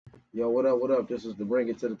Yo, what up? What up? This is the Bring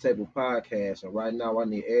It to the Table podcast, and right now I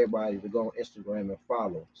need everybody to go on Instagram and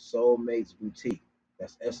follow Soulmates Boutique.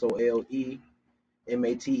 That's SOLEMATEZ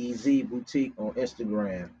Boutique on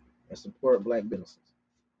Instagram, and support Black businesses.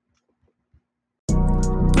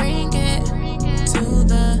 Bring it to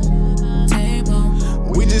the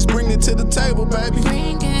table. We just bring it to the table, baby.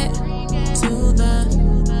 Bring it to the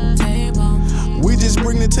table. We just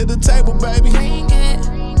bring it to the table, baby. Bring it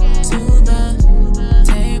to the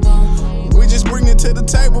table. We just bring it to the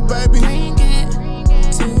table, baby. Bring it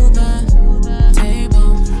to the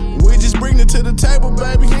table. We just bring it to the table,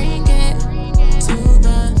 baby. Bring it to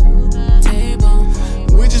the table.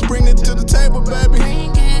 We just bring it to the table, baby.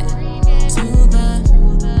 Bring it to the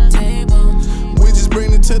table. We just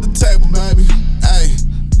bring it to the table, baby. Hey,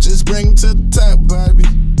 just bring it to the table, baby.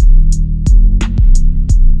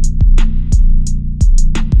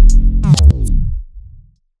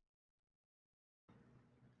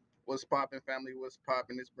 What's poppin', family? What's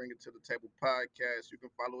poppin'? It's Bring It to the Table podcast. You can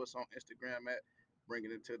follow us on Instagram at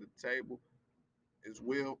Bringing It to the Table. It's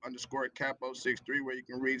Will_Capo63 where you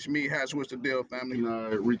can reach me. Hatch, what's the deal, family? You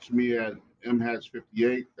can reach me at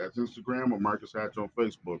mhatch58. That's Instagram, or Marcus Hatch on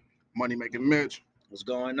Facebook. Money Making Mitch. What's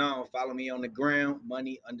going on? Follow me on the ground,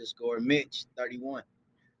 money_Mitch31.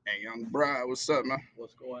 And Young Bride, what's up, man?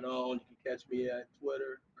 What's going on? You can catch me at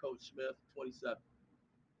Twitter, Coach Smith 27.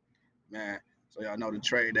 Man, so y'all know the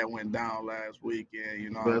trade that went down last weekend, you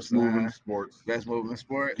know Best what I'm move in saying? sports. Best move in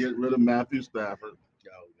sports. Get rid of Matthew Stafford.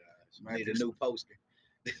 Yo, guys, need a new poster.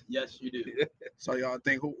 Yes, you do. So y'all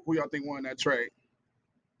think who y'all think won that trade?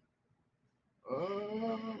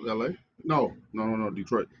 LA? No,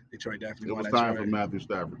 Detroit. Detroit definitely It won was that time trade. for Matthew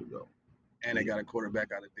Stafford to go. And they got a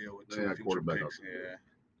quarterback out of deal with They two had future quarterback picks. out there.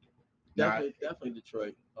 Yeah. Definitely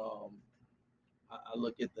Detroit. I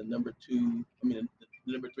look at the the number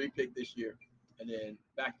 3 pick this year, and then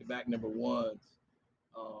back-to-back number 1s.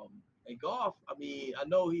 And Goff, I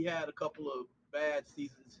know he had a couple of bad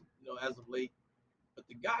seasons, as of late, but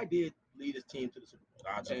the guy did lead his team to the Super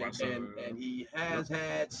Bowl. I was about to say, And he has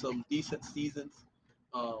had some decent seasons.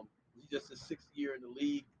 He's just his 6th year in the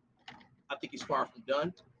league. I think he's far from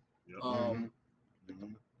done. Yep. Um,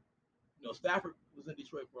 Mhm. Stafford was in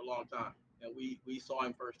Detroit for a long time, and we saw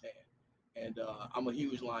him firsthand. And I'm a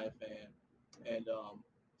huge Lion fan, and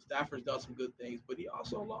Stafford's done some good things, but he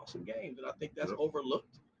also lost some games, and I think that's Yep.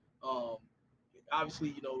 overlooked.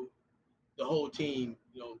 Obviously, the whole team,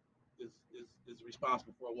 is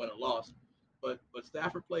responsible for a win or loss, but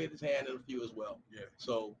Stafford played his hand in a few as well. Yeah.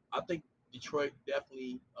 So I think Detroit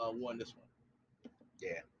definitely won this one.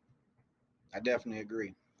 Yeah, I definitely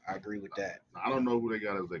agree. I agree with that. I don't know who they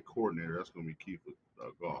got as their coordinator. That's going to be Keith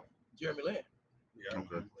Goff. Jeremy Lin. Yeah.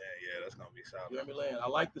 Okay. Yeah, that's gonna be solid. Jeremy Lin. I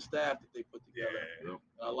like the staff that they put together. Yeah. Yep.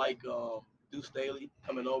 I like Deuce Staley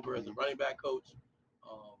coming over as the running back coach,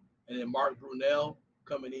 and then Mark Brunell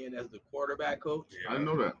coming in as the quarterback coach. I didn't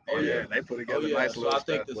know that. Oh Oh, yeah, yeah. they put together yeah, nice so little I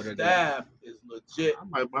think stuff. the What are they? staff is legit. I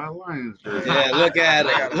might buy a Lions jersey. Yeah, look at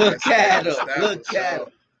They got it. a Look nice at staff it. for Look sure. at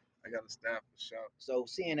it. I got a staff for sure. So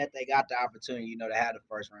seeing that they got the opportunity, to have the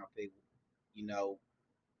first round pick,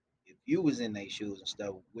 if you was in their shoes and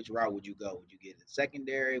stuff, which route would you go? Would you get a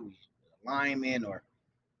secondary? Would you a lineman, or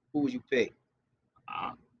who would you pick?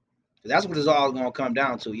 Ah, 'Cause that's what it's all going to come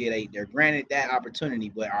down to. Yeah, they're granted that opportunity,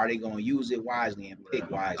 but are they going to use it wisely and pick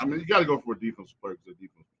wisely? I mean, you got to go for a defensive player because the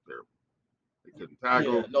defense was terrible. They couldn't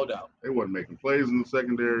tackle. Yeah, no doubt. They wasn't making plays in the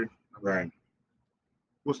secondary. Right.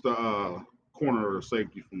 What's the corner or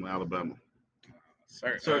safety from Alabama?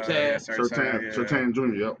 Surtain. Sertan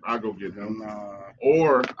Jr. Yep, I'll go get him. And,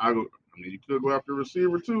 Or you could go after a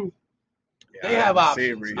receiver too. They have options.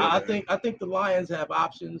 Savory, I think the Lions have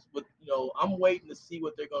options, but I'm waiting to see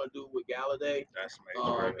what they're going to do with Galladay. that's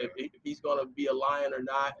major. If he's going to be a Lion or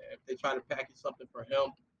not, if they try to package something for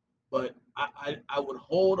him. But I would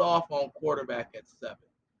hold off on quarterback at 7.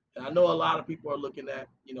 And I know a lot of people are looking at,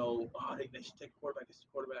 they should take quarterback. This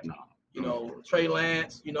quarterback. No. Trey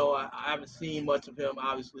Lance, I haven't seen much of him,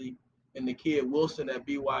 obviously. And the kid Wilson at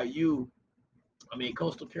BYU,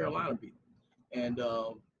 Coastal Carolina beat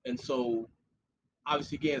him. And so,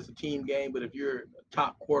 obviously, again, it's a team game. But if you're a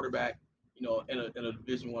top quarterback, in a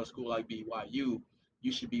Division I school like BYU,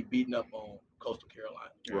 you should be beating up on Coastal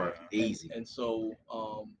Carolina. Right. Easy. And so,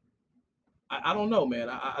 I don't know, man.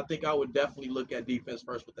 I think I would definitely look at defense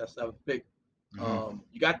first with that 7th pick.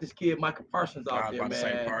 You got this kid Michael Parsons I out was there, about to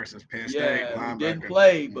say man. Parsons, Penn State, Yeah, who didn't linebacker.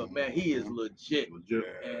 play, but man, he is legit. Legit.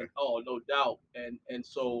 And no doubt. And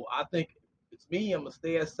so I think it's me. I'm gonna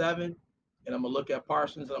stay at 7, and I'm gonna look at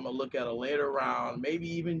Parsons, and I'm gonna look at a later round, maybe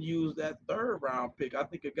even use that 3rd round pick. I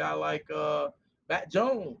think a guy like Matt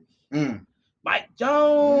Jones. Mm. Mike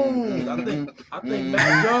Jones. I think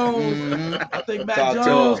Matt Jones. Mhm. I think Matt Talk to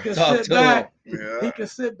Jones him. can Talk sit to back. Yeah. He can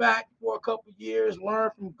sit back for a couple years,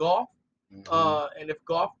 learn from Goff. And if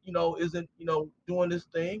Goff, isn't, doing this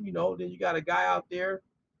thing, then you got a guy out there.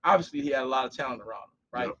 Obviously, he had a lot of talent around him,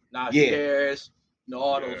 right? Najee Yeah. Harris,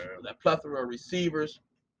 all those Yeah. that plethora of receivers.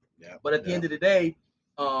 Yeah. But at the end of the day,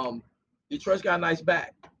 Detroit's got a nice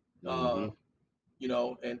back. Mhm.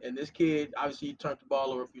 And this kid obviously he turned the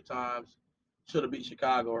ball over a few times. Should have beat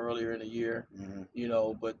Chicago earlier in the year,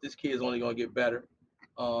 Mhm. But this kid's only going to get better.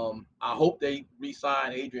 I hope they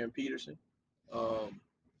re-sign Adrian Peterson.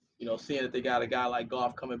 Seeing that they got a guy like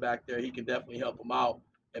Goff coming back there, he can definitely help them out.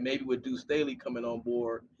 And maybe with Deuce Staley coming on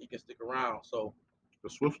board, he can stick around. So The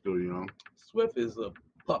Swift still young. Swift is a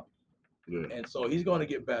pup, Yeah. and so he's going to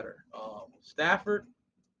get better. Stafford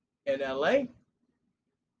and LA,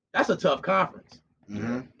 that's a tough conference.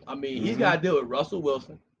 Mhm. I mean, he's got to deal with Russell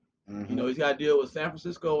Wilson. Mhm. He's got to deal with San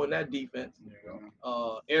Francisco and that defense.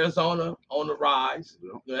 Yeah. Arizona on the rise.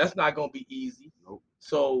 Yep. That's not going to be easy. Nope.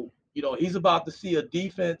 So, he's about to see a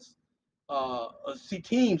defense, see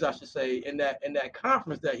teams, I should say, in that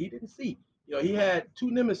conference that he didn't see. He had two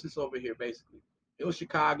nemesis over here basically. It was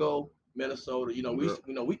Chicago, Minnesota.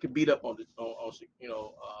 We could beat up on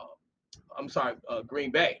I'm sorry,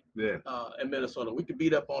 Green Bay. Yeah. And Minnesota. We could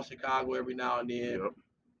beat up on Chicago every now and then. Yep.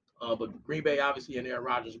 But Green Bay, obviously, and Aaron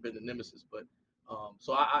Rodgers have been the nemesis. But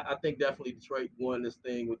so I think definitely Detroit won this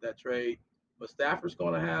thing with that trade. But Stafford's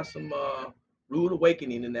going to have some rude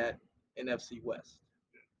awakening in that NFC West.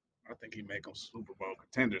 I think he make them Super Bowl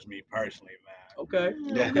contenders. Me personally, man. Okay.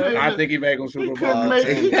 Yeah. I think he make them He Super Bowl couldn't make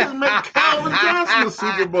contenders. Calvin Johnson a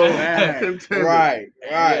Super Bowl Man. contender. Right.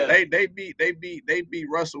 Yeah. They beat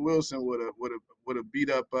Russell Wilson with a beat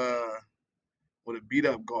up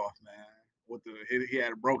Goff, man. He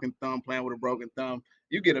had a broken thumb, playing with a broken thumb.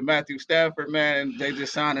 You get a Matthew Stafford, man. They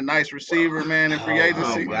just signed a nice receiver, man, in free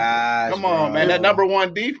agency. Gosh, Come on, man. bro. That number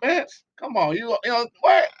one defense. Come on, you know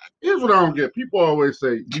what? Here's what I don't get. People always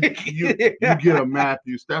say you get a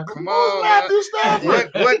Matthew Stafford. Come Who's on, Matthew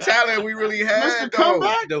Stafford? What talent we really had, Mr. though.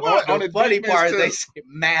 Comeback? The, On the the funny defense, part is too. they say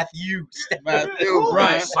Matthew. Matthew,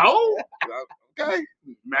 Right. man. So Okay.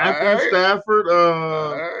 Matthew All right. Stafford,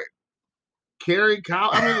 All right. Kerry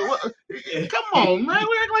Collins. I mean, what, come on, man.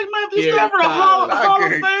 We act like Matthew Kerry Stafford, a Collins. Hall of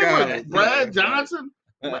Kerry Famer. Collins. Brad Johnson.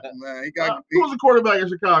 Man, he got Who was the quarterback in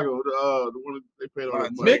Chicago? The one that they paid all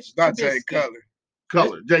that money. Mitch Dante Trubisky. Cutler.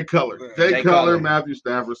 Cutler, Jay Cutler. Yeah. Jay Jay Cutler, Cutler. Matthew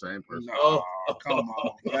Stafford, same person. No, Oh. come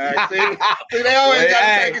on, man. See, they always got to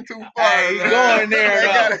Hey, take it too far. hey, he's man. going there, They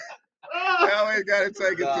though. gotta- They always got to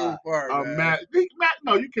take it too Nah. far, man.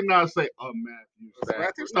 No, you cannot say a Matthew It's Stafford.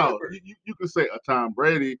 Matthew No, Stafford. you can say a Tom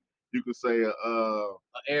Brady. You can say a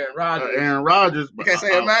Aaron Rodgers. Aaron Rodgers. You But can't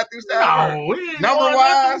say a Matthew Stafford. No, he ain't Number going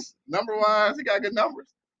back. wise, he got good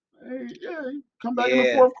numbers. Hey, yeah, he come back in the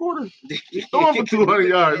Yeah. fourth quarter. He's throwing for 200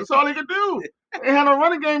 yards. That's all he can do. They had a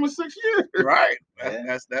running game in 6 years. Right. Yeah.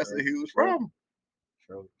 That's a True, huge true. problem.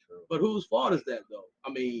 True. But whose fault is that, though? I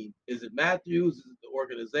mean, is it Matthews? Is it the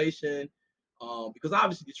organization? Because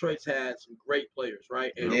obviously Detroit's had some great players,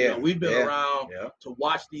 right? And Yeah, we've been yeah, around yeah. to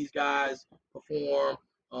watch these guys perform,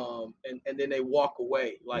 and then they walk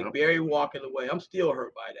away. Like Yep. Barry walking away, I'm still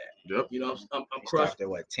hurt by that. Yep. I'm He crushed. started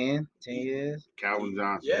what 10 years? Calvin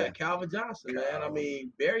Johnson. Yeah, Calvin Johnson, man. I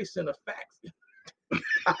mean, Barry sent a fax.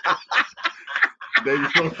 David The day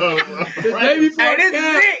before Hey, this camp, is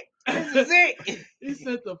it. This is it. he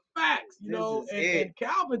sent the facts, This is and, it. and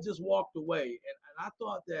Calvin just walked away. And I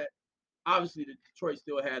thought that obviously the Detroit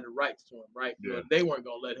still had the rights to him, right? Yeah. They weren't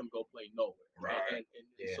gonna let him go play nowhere. Right. And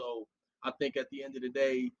Yeah. so I think at the end of the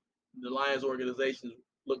day, the Lions organization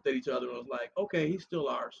looked at each other and was like, okay, he's still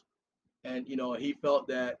ours. And he felt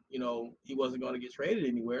that he wasn't going to get traded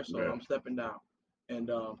anywhere, so Yeah. I'm stepping down. And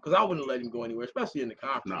because I wouldn't let him go anywhere, especially in the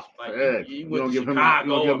conference. No. Like Heck, he you went gonna to give him- Chicago you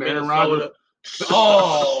gonna or give him Aaron Minnesota.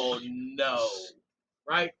 Oh no!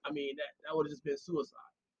 Right? I mean, that would have just been suicide.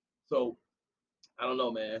 So I don't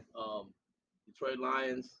know, man. Detroit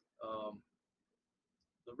Lions. The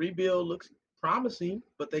rebuild looks promising,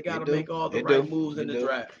 but they got to do. make all the They right do. moves in They the do.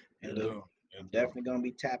 draft. And I'm definitely gonna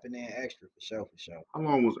be tapping in extra for sure. How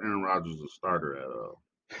long was Aaron Rodgers a starter at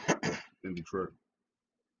in Detroit?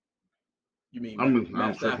 You mean I'm Matt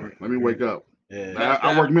tripping. Stafford? Let me wake up. Yeah.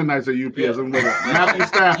 I work midnights at UPS. Yeah. Let me wake up. Matthew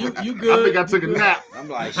Stafford. You good? I think I took a nap. I'm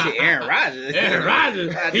like shit. Aaron Rodgers. Aaron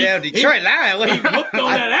Rodgers. Goddamn Detroit Lion. he whooped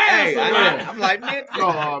on that ass Hey, a lot. I'm like man.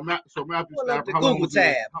 No, so Matthew Pull up Stafford. the How long Google was he?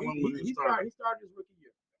 tab. How long was He he starting? started his rookie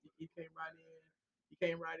year. He came right in.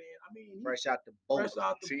 I mean, Fresh out the boat. fresh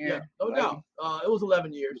out the 10, yeah, no 11. doubt. It was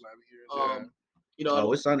 11 years. 11 years, yeah. You know,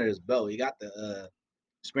 Oh, it's under his belt. He got the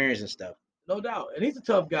experience and stuff. No doubt. And he's a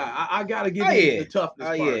tough guy. I gotta give Oh, him yeah. the toughness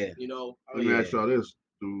Oh, part. yeah. You know, Oh, Let me yeah. ask y'all this: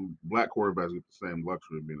 do black quarterbacks get the same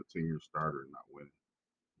luxury of being a 10-year starter and not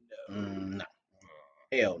winning? No.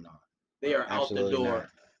 Hell no. they are out the Absolutely door. not.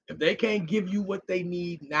 If they can't give you what they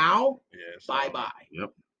need now, Yeah, it's bye all- bye.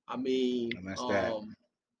 Yep. I mean, And that's that.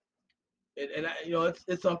 you know,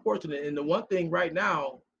 it's unfortunate. And the one thing right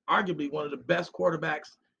now, arguably one of the best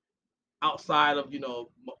quarterbacks outside of, you know,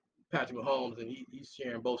 Patrick Mahomes, and he's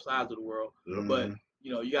sharing both sides of the world. But Mhm.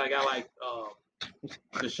 you know, you got a guy like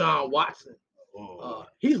Deshaun Watson. Oh,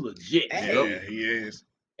 He's legit. Hey. yeah, he is.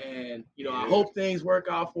 And you know, Yeah. I hope things work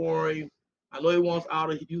out for him. I know he wants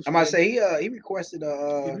out of Houston. I'm about to say he requested he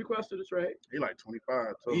a requested a trade. He like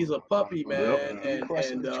 25. Too. He's a puppy, man, Yep. and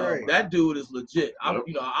Requested a trade. that dude is legit. I've Yep.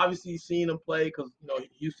 you know, obviously seen him play because you know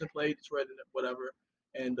Houston played Detroit and whatever,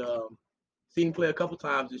 and seen him play a couple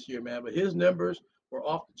times this year, man. But his numbers were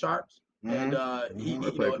off the charts, and he They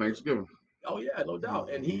you play know, Thanksgiving. oh yeah, no doubt,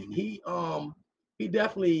 and he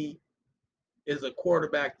definitely is a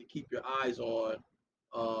quarterback to keep your eyes on.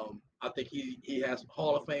 I think he has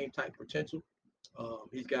Hall of Fame type potential.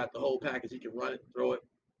 He's got the whole package. He can run it, throw it,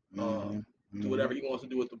 Mhm. do whatever he wants to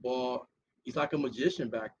do with the ball. He's like a magician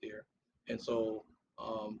back there. And so,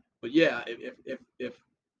 but yeah,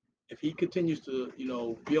 if he continues to, you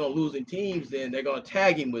know, be on losing teams, then they're gonna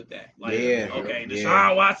tag him with that. Like, Yeah, okay, yeah.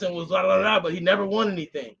 Deshaun Watson was blah blah blah, but he never won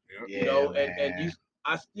anything. Yeah, You know, and man.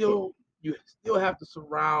 you still have to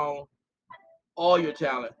surround all your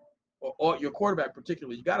talent or your quarterback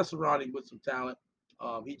particularly. You got to surround him with some talent.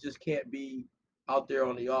 He just can't be out there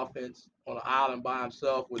on the offense on an island by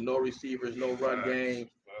himself with no receivers, no run game.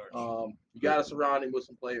 You got to surround him with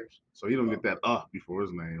some players. So he don't get that before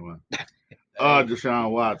his name. Huh?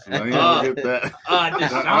 Deshaun Watson. He don't get that.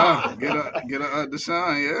 Deshaun. Get a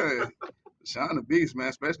Deshaun, yeah. Deshaun the beast, man.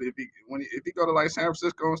 Especially if he go to like San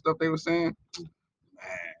Francisco and stuff they were saying, man.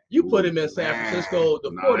 You put him in San Man. Francisco,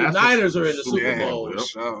 the Nah, that's 49ers a are in the Super Yeah, Bowl. for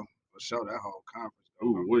sure, that whole conference.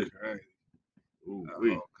 Ooh, Go wait. crazy. Ooh, That wee.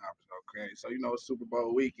 whole conference go crazy. So you know, it's Super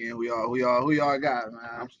Bowl weekend. Who y'all got, man?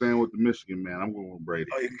 I'm staying with the Michigan, man. I'm going with Brady.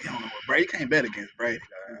 Oh, you going with Brady? You can't bet against Brady.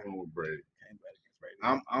 I'm Dog. going with Brady. Can't bet against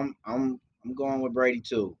Brady. I'm going with Brady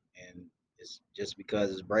too, and it's just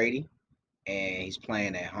because it's Brady, and he's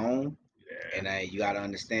playing at home, Yeah. and you got to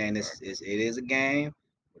understand it is a game,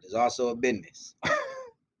 but it's also a business.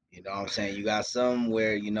 You know what I'm saying? You got some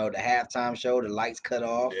where you know the halftime show, the lights cut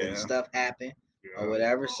off Yeah. and stuff happen Yeah. or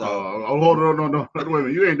whatever. So Hold on, no. Wait a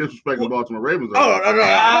minute. You ain't disrespecting Baltimore Ravens. no, not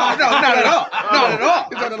at all, not at all.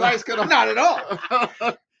 He said the lights cut off. Not at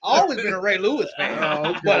all. Always been a Ray Lewis fan, Oh,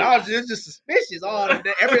 okay. but I was just suspicious.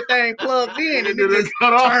 Everything plugged in, and it just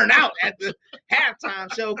cut off. turned out at the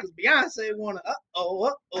halftime show because Beyonce wanted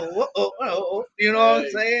you know what I'm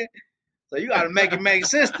saying? So you got to make it make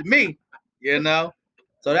sense to me, you know.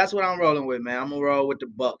 So that's what I'm rolling with, man. I'm gonna roll with the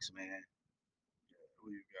Bucks, man.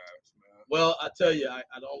 Who you got, man? Well, I tell you,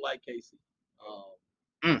 I don't like Casey.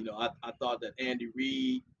 Mm. You know, I thought that Andy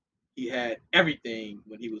Reid, he had everything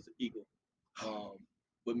when he was an Eagle.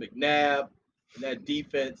 With McNabb and that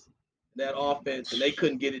defense, and that offense, and they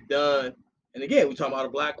couldn't get it done. And again, we're talking about a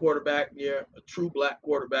black quarterback here, a true black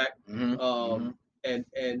quarterback. And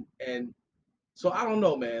so I don't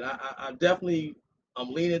know, man. I definitely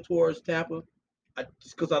I'm leaning towards Tampa,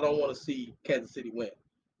 just because I don't want to see Kansas City win.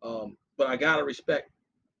 But I gotta respect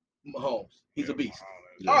Mahomes. He's a beast.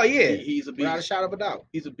 Oh yeah, He's a without a beast. shadow of a doubt.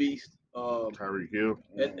 He's a beast. Tyreek Hill.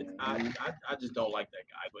 And I just don't like that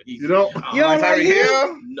guy. But he's You don't? I You don't like Tyreek him?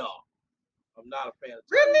 Hill? No, I'm not a fan of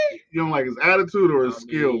Tyreek Really? Hill. You don't like his attitude or his I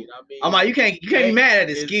skill? mean, I'm like, you can't be mad at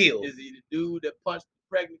his is, skill. Is he the dude that punched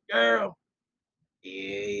the pregnant girl?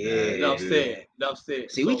 Yeah. Enough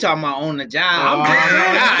said. See, we So- talking about on the job. Oh,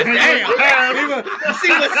 God no. damn. You see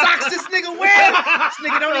what socks this nigga wear? This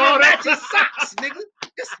nigga don't even match his socks, nigga.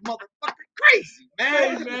 This motherfucker crazy,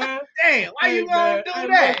 Hey man. man. Damn, why Hey, you gonna man. do Hey,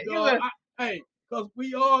 that? look, You dog, a- hey, because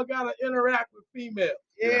we all gotta interact with females.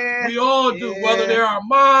 yeah. We all do, Yeah. whether they're our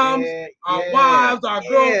moms, Yeah, our yeah, wives, our yeah,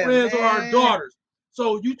 girlfriends, or our man. daughters.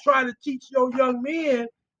 So you try to teach your young men,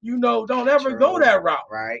 you know, don't ever True. go that route.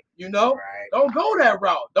 Right, You know, right. don't go that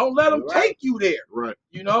route. Don't let them You're right. take you there. Right.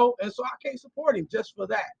 You know, and so I can't support him just for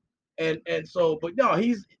that. And so, but no,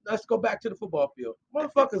 let's go back to the football field.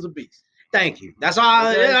 Motherfucker's a beast. Thank you. That's all,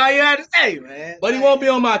 Okay. that's all you had to say, man. But he won't be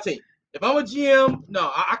on my team. If I'm a GM, no,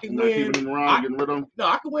 I can You're not win. keeping him around, getting rid of him? No,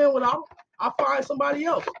 I can win without him. I'll find somebody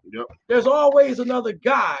else. Yep. There's always another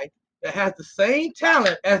guy that has the same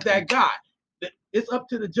talent as that guy. It's up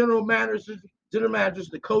to the general managers,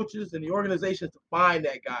 the coaches, and the organizations to find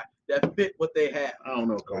that guy that fit what they have. I don't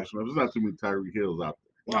know, Coach Smith. There's not too many Tyreek Hills out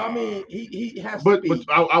there. Well, I mean, he has But to be.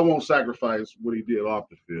 I won't sacrifice what he did off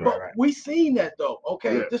the field. But Right. we seen that though.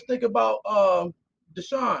 Okay, Yeah. just think about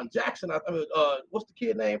Deshaun Jackson. I mean, what's the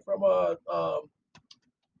kid name from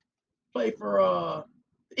play for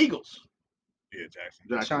the Eagles? Yeah, Jackson.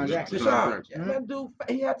 Deshaun Jackson. Deshaun. Jackson. That dude,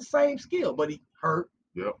 he had the same skill, but he hurt.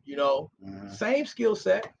 Yep. You know, Mhm. same skill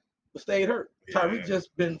set, but stayed hurt. Yeah. Tyreek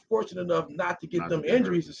just been fortunate enough not to get Not them to get hurt.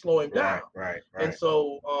 injuries to slow him down. Right. And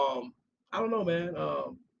so, I don't know, man.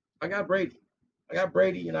 I got Brady.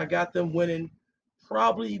 And I got them winning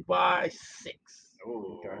probably by 6.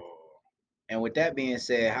 Oh. Okay. And with that being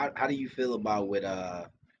said, how do you feel about with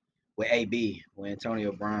AB, with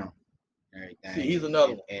Antonio Brown and everything? See, he's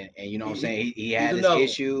another one. And you know what I'm He- saying? He had his another one.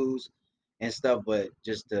 issues and stuff, but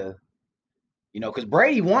just because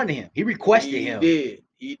Brady wanted him. He requested He him. did.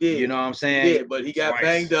 He did. You know what I'm He saying? did, but he got Twice.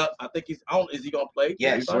 banged up. I think he's. I don't. Is he gonna play?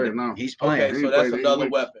 Yes. He's Sunday? playing now. He's playing. Okay, He so that's played- he another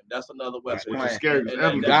went- weapon. That's another He's weapon. Which playing. is scary. And- because and-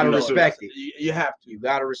 Evans and, You gotta you know, respect it. You have to. You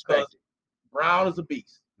gotta respect it. Brown is a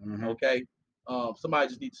beast. Mhm. Okay. Somebody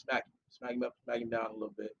just needs to smack him up, smack him down a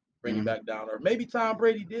little bit, bring him Mhm. back down. Or maybe Tom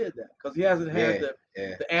Brady did that because he hasn't had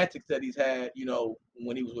Yeah. the antics that he's had,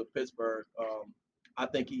 when he was with Pittsburgh. I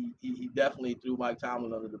think he definitely threw Mike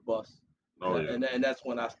Tomlin under the bus. Oh, and, yeah. and that's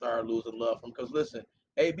when I started losing love for him. Because listen,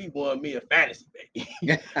 AB won me a fantasy, baby.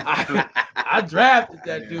 I drafted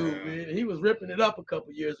that dude, man. He was ripping it up a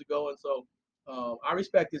couple years ago, and so I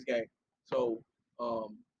respect his game. So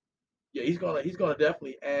yeah, he's gonna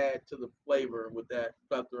definitely add to the flavor with that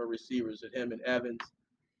plethora of receivers and him and Evans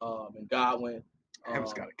and Godwin.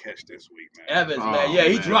 Evans got to catch this week, man. Evans, Oh, man, yeah,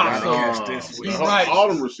 he man. dropped Gotta some. catch this He's week. right. All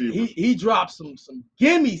them receivers. He dropped some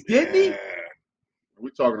gimmies, didn't he? Yeah.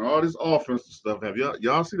 We talking all this offensive stuff. Have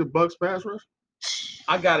y'all see the Bucks pass rush?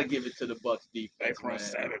 I gotta give it to the Bucks They defense, front man.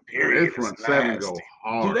 seven, They period. front is seven nasty. go Do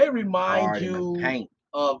hard. they remind Hard in the you paint,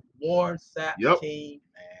 of Warren Sapp's Yep. team?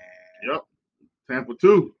 man. Yep. Tampa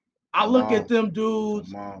 2. I Come look on. at them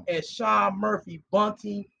dudes Come on. and Sean Murphy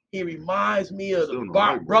Bunting. He reminds me of Still the no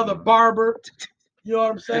white boy, brother man. Barber. You know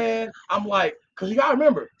what I'm saying? I'm like, because you gotta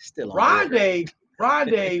remember, Still on record.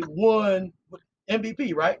 Rondé won with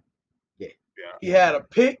MVP, right? Yeah. Yeah. He had a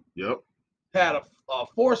pick, Yep. had a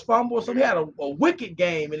forced fumble, so he had a wicked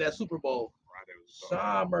game in that Super Bowl. Friday was tough.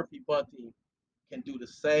 Sean Murphy Bunting can do the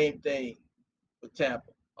same thing with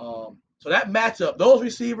Tampa. So that matchup, those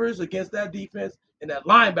receivers against that defense and that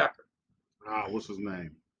linebacker, What's his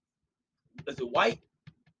name? is it White?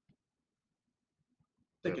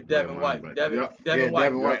 Think Yeah, of Devin playing White. linebacker. Devin, Yep. Devin Yeah, White.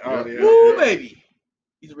 Devin White. Oh, Yep, yeah. yep. Woo, baby.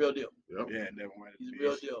 He's a real deal. Yep. Yeah, Devin White. He's a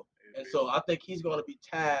real deal. And so I think he's going to be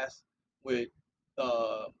tasked with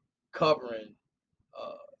covering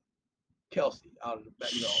Kelsey out of the back,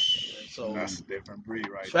 And so That's a different breed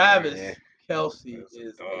right Travis Yeah. Kelsey That's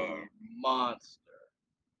is a a dog. monster.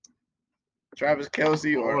 there. Travis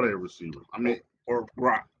Kelsey All or their receivers. I mean,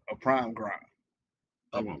 Gronk, a prime Gronk.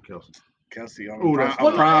 I want Kelsey. Kelsey on Ooh, prime, that's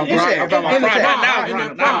prime, tough. prime It's Gronk. a- I'm talking about in the prime, prime, not in the Gronk,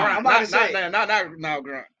 prime. not I'm about to Gronk, say. not now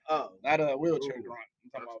Gronk. Oh, Not a wheelchair Ooh. Gronk.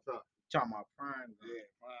 I'm talking about That's tough. talking about prime. yeah,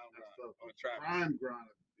 prime That's Gronk tough. or Travis. Prime grind.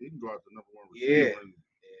 He can go out the number one Yeah. receiver and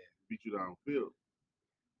beat you downfield.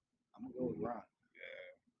 I'm gonna go with Gronk.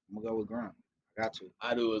 I'm gonna go with Gronk. I got to.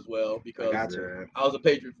 I do as well I because got to. I was a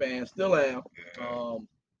Patriot fan, still am. Yeah.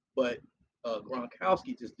 But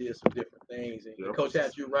Gronkowski just did some different things, and Yep. Coach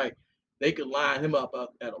Hatch, you're right. They could line him up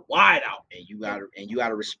at a wide out. And you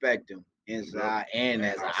gotta respect him inside and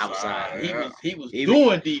as an outside. Yeah. He was He-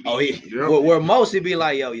 doing DB. Oh, he Yep. where most would be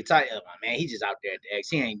like, yo, you tight up, man. He just out there at the X.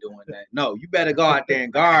 He ain't doing that. No, you better go out there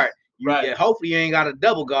and guard. Right. Yeah, hopefully you ain't got to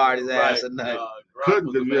double guard his ass or nothing. Gronk Couldn't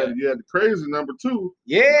was a because man. you had the crazy number 2.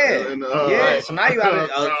 Yeah, And, yeah. So now you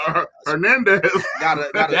gotta Hernandez. gotta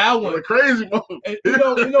That one. The crazy one. And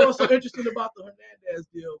you know what's so interesting about the Hernandez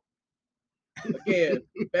deal? Again,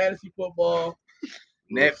 fantasy football.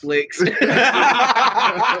 Netflix.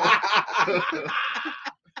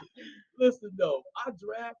 Listen, though, I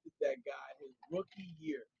drafted that guy his rookie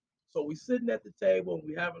year. So we sitting at the table and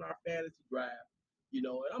we having our fantasy draft, and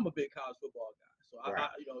I'm a big college football guy. So Right.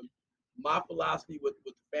 my philosophy with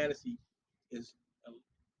the fantasy is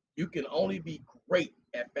you can only be great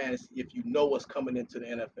at fantasy if you know what's coming into the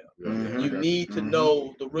NFL. Mhm. You need to Mhm.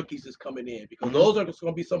 know the rookies that's coming in because Mhm. those are going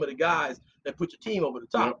to be some of the guys that put your team over the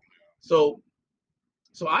top. Yep.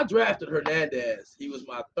 So I drafted Hernandez. He was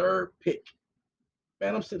my third pick.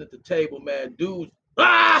 Man, I'm sitting at the table, man. Dude,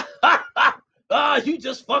 you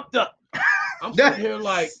just fucked up. I'm sitting here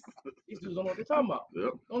like, these dudes don't know what they're talking about. Yep.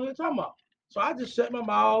 Don't know what they're talking about. So I just shut my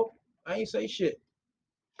mouth. I ain't say shit.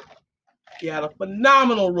 He had a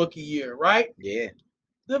phenomenal rookie year, right? Yeah.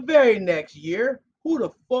 The very next year, who the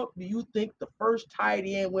fuck do you think the first tight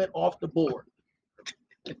end went off the board?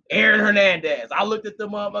 Aaron Hernandez. I looked at the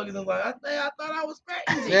motherfuckers and was like, I thought I was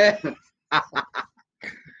crazy.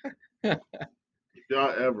 If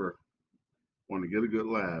y'all ever want to get a good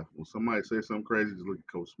laugh, when somebody say something crazy, just look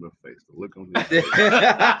at Coach Smith's face. The look on his face.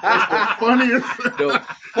 That's the funniest.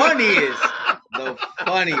 The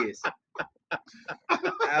funniest.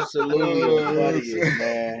 Absolutely the funniest,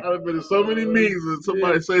 man. I've been in so many meetings when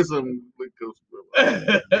somebody say something, look at Coach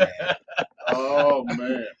Smith. Oh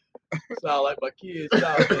man. Sound like my kids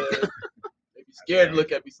now, man. They be scared to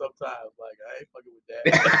look at me sometimes. Like, I ain't fucking with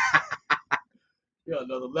that. You're on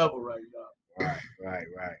another level right now. Right.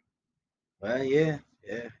 Well, yeah.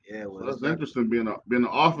 Well, So that's interesting. Being an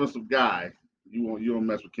offensive guy, you don't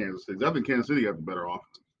mess with Kansas City. I think Kansas City got the better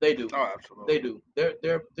offense. They do. Oh, absolutely. They do.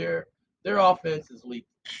 Their offense is lethal,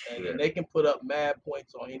 and they can put up mad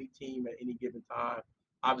points on any team at any given time.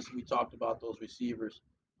 Obviously, we talked about those receivers,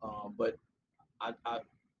 but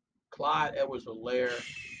Clyde Edwards-Helaire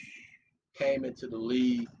came into the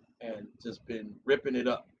league and just been ripping it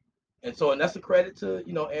up, and that's a credit to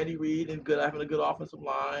Andy Reid and having a good offensive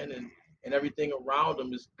line and everything around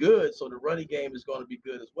him is good. So the running game is going to be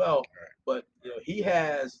good as well. Right. But he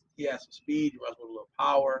has some speed. He runs with a little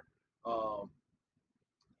power.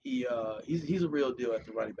 He's a real deal at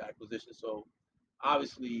the running back position. So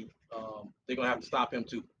obviously they're gonna have to stop him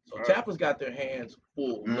too. So Right. Tampa's got their hands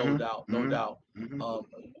full, no doubt.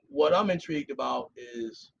 What I'm intrigued about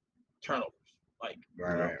is turnovers. Like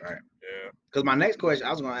Right. Yeah. Because my next question,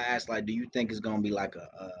 I was gonna ask, like, do you think it's gonna be like a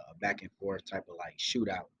back and forth type of like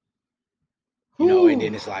shootout? And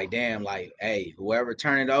then it's like, damn, like, hey, whoever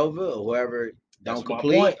turn it over or whoever don't That's my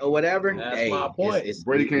complete point. or whatever, That's hey, my point.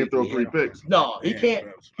 Brady can't throw 3 picks. No, he Yeah, can't.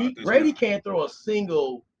 bro. Brady can't throw a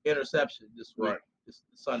single interception this week, Right. this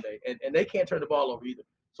Sunday, and they can't turn the ball over either.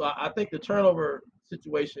 So I think the turnover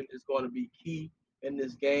situation is going to be key in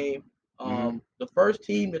this game. The first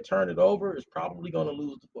team to turn it over is probably going to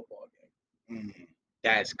lose the football game.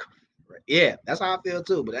 That's yeah, that's how I feel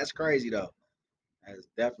too. But that's crazy though. That's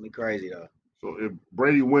definitely crazy though. So if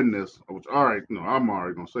Brady win this, which I'm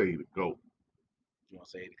already gonna say he the GOAT. You want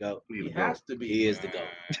to say the GOAT? He has to be. He is the GOAT.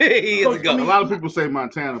 He is the I GOAT. mean, A lot of people say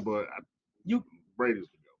Montana, but Brady's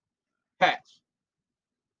the GOAT. Patch.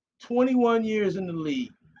 21 years in the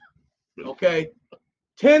league. Okay,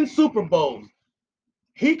 10 Super Bowls.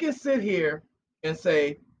 He can sit here and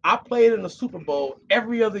say, I played in a Super Bowl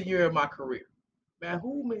every other year of my career. Man,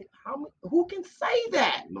 who can say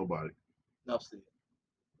that? Nobody. Enough said.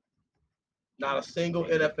 Not a single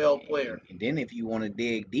NFL player. And then if you want to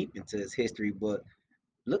dig deep into his history book,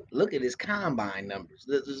 look at his combine numbers.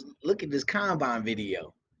 Look at this combine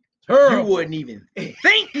video. Terrible. You wouldn't even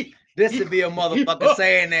think this would be a motherfucker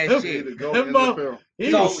saying that He shit. the GOAT in the NFL.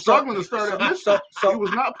 He So- was struggling to start at Michigan. He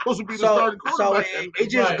was not supposed to be the starting quarterback.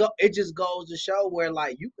 it just goes to show where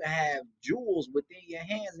like you can have jewels within your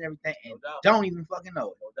hands and everything and No doubt. don't even fucking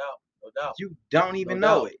know it. No doubt. You don't even No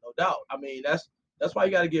know doubt, it. No doubt. I mean, that's why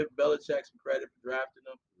you got to give Belichick some credit for drafting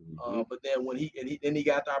him. But then when he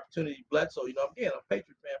got the opportunity, Bledsoe. I'm a Patriot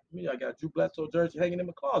fan. For me, I got Drew Bledsoe jersey hanging in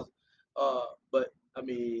my closet. But I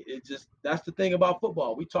mean, that's the thing about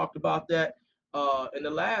football. We talked about that in the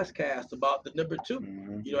last cast about the number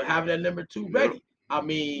 2. Having that number 2 ready. I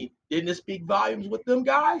mean, didn't it speak volumes with them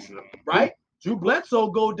guys? Yeah. Right? Drew Bledsoe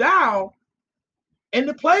go down in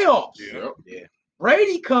the playoffs. Yeah.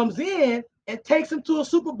 Brady comes in and takes him to a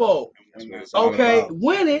Super Bowl. That's what it's all Okay, about.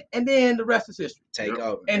 win it, and then the rest is history. Take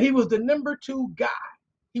over. And he was the number 2 guy.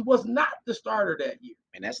 He was not the starter that year.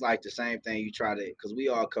 And that's like the same thing you try to, because we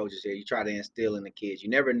all coaches here, you try to instill in the kids. You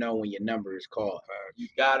never know when your number is called. You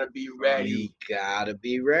gotta be ready. You gotta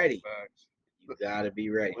be ready. Facts. You gotta be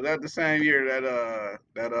ready. Was that the same year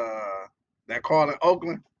that call in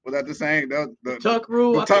Oakland? Was that the same? The Tuck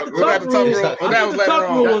rule. the I tuck- think was that the tuck rule. rule? I Oh, that think was the later tuck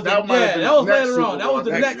on. rule was That might have been that was the next later on. Super That was Bowl,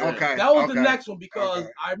 the next next. year. Okay. That was the okay. next one because Okay.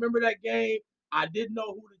 I remember that game. I didn't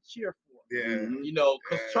know who to cheer for. Yeah. Because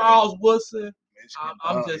Yeah. Charles Woodson. Michigan.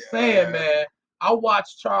 I'm just saying, man. I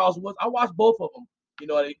watched Charles Woodson. I watched both of them.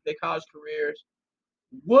 Their college careers.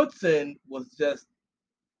 Woodson was just.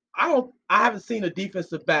 I haven't seen a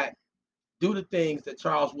defensive back do the things that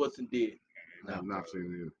Charles Woodson did. I've not seen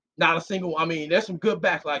it either. Not a single. I mean, there's some good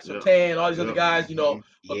backs like Yeah. Surtain, all these other guys.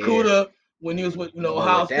 Bakuda when he was with But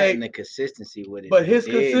Ohio with that State. and the consistency with it. But his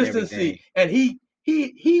he did and consistency, everything. and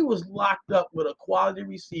he was locked up with a quality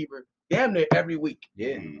receiver damn near every week.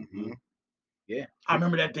 Yeah. Mhm. I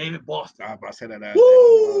remember that David Boston. I was about to say that.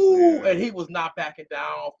 Woo! Yeah. And he was not backing down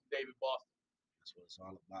off David Boston. That's what it's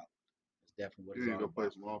all about. That's definitely what You it's need all to go play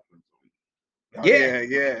about. some offense. Oh,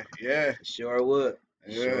 Yeah. yeah. It sure would.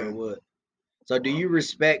 It Yeah. sure would. So do you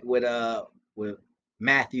respect with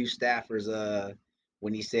Matthew Stafford's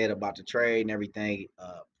when he said about the trade and everything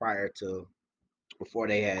before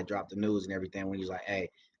they had dropped the news and everything, when he was like, "Hey,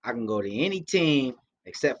 I can go to any team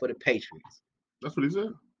except for the Patriots." That's what he said.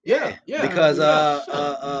 Yeah. Because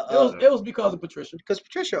it was because of Patricia. because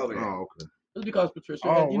Patricia over there. Oh, okay. It was because of Patricia.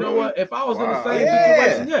 Oh, And you know really? what? If I was in the Wow. same Yeah.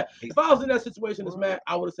 situation, if I was in that situation as Matt,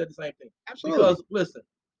 I would have said the same thing. Absolutely. Because listen,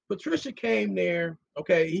 Patricia came there.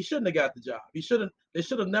 Okay, he shouldn't have got the job. They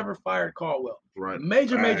should have never fired Caldwell. Right.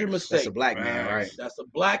 Major Facts. mistake. That's a black man, right? That's a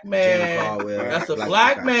black Jim man. Caldwell. That's a Black-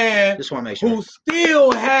 black okay. man Just want to make sure. who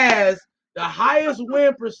still has the highest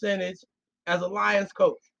win percentage as a Lions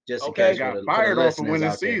coach. Just in okay. case Got for the fired off for listeners winning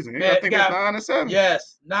out there. season. Man, I think it's got- 9-7.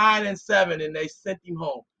 Yes, 9-7, and they sent him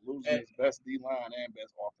home. Losing his best D line and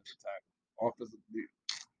best offensive tackle. Offensive D.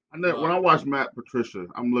 When I watch Matt Patricia,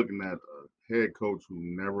 I'm looking at a head coach who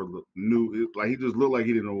never knew it. Like he just looked like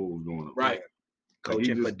he didn't know what was going on. Right.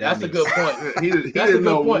 Coaching He for just- That's a dummies. good point. He That's a didn't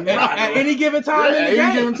know good point. At nothing. any given time Yeah, in at the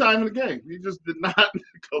any game. given time in the game. He just did not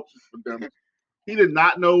coach for them. He did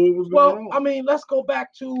not know what was Well, going on. I mean, let's go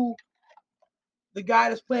back to the guy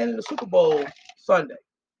that's playing in the Super Bowl Sunday.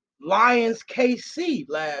 Lions KC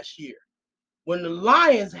last year. When the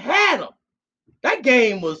Lions had him, that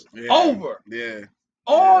game was over. Yeah.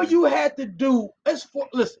 All Yeah. you had to do is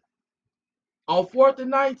listen. On 4th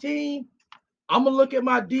and 19, I'm gonna look at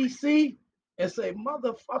my DC and say,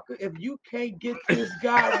 motherfucker, if you can't get this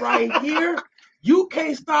guy right here, you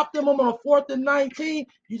can't stop them on a 4th and 19.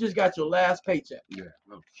 You just got your last paycheck. Yeah.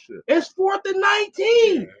 Oh shit. It's 4th and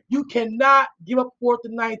 19. Yeah. You cannot give up 4th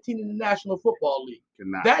and 19 in the National Football League.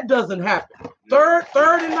 Cannot. That doesn't happen. Third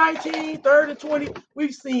and 19, 3rd and 20.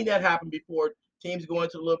 We've seen that happen before. Teams go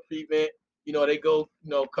into a little prevent. They go,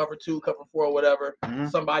 cover 2, cover 4, or whatever. Mhm.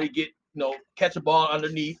 Somebody get, catch a ball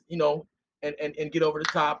underneath, and get over the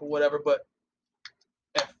top or whatever. But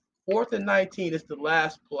at 4th and 19, it's the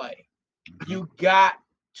last play. You got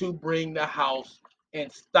to bring the house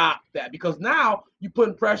and stop that, because now you're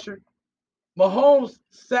putting pressure. Mahomes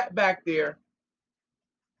sat back there,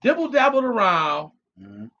 dibble-dabbled around,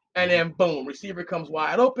 Mhm. and then boom, receiver comes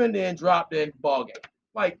wide open, then dropped in, ball game.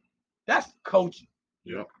 Like, that's coaching.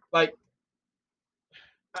 Yep. Like,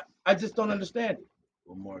 I just don't understand it.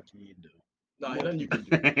 What more can you do? No, ain't nothing you can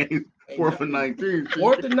do. 4th and 19.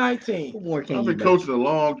 4th and 19. What more can I've you been do? coaching a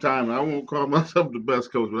long time, and I won't call myself the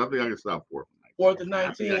best coach, but I think I can stop 4th and 19. 4th and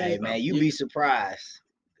 19. Hey man, you be surprised.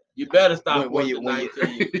 You better stop When 4th you- and when you-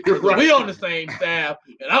 19. You're right. We on the same staff,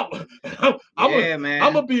 and I'm Yeah, man.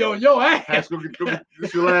 gonna be on your Hash, ass. go get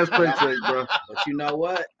this your last paycheck, bro. But you know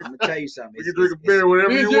what? I'm gonna tell you something. You can drink a beer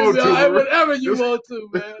whenever you want to. bro. Whatever you This- want to,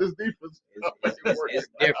 man. This defense. It's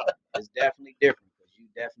different. It's definitely different because you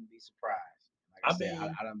definitely be surprised. Like I I said,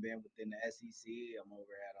 mean- I done been within the SEC. I'm over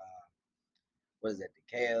at what is that?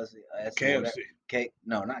 The KLC? KFC.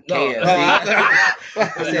 No, not No. KFC. I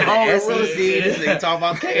said No, the SEC. This nigga talking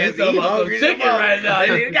about He's KFC. talking He about some hungry as a chicken right now.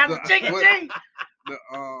 motherfucker. He got the chicken What- cheese.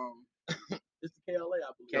 The It's the KLA,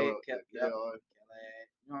 I believe. K- Yeah, Yep. yeah. You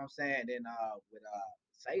know what I'm saying? Then with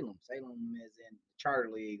Salem is in the charter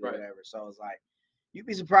league or Right. whatever. So it's like you'd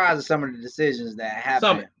be surprised at some of the decisions that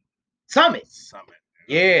happen. Summit.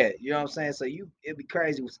 Yeah, you know what I'm saying? So it'd be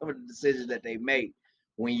crazy with some of the decisions that they make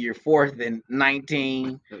when you're 4th and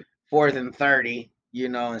 19, 4th and 30,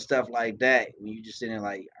 and stuff like that. When you just sitting there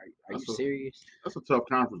like, are you That's a- serious? That's a tough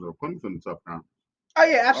conference, though. Clemson's a tough conference. Oh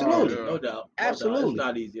yeah, absolutely. yeah. No doubt. Absolutely. It's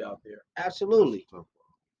not easy out there. Absolutely. That's a tough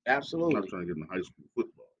I'm Absolutely. not trying to get into high school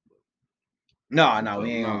football, but No,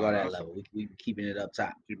 we ain't gonna go No, that that's- level. We keeping it up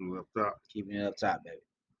top. keeping it up top. Keeping it up top, baby.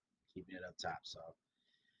 Keeping it up top. So,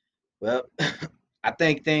 well, I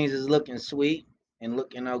think things is looking sweet and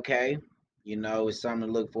looking okay. It's something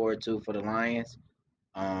to look forward to for the Lions.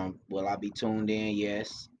 Will I be tuned in?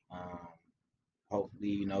 Yes.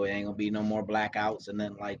 Hopefully, it ain't gonna be no more blackouts or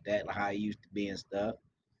nothing like that, like how it used to be and stuff.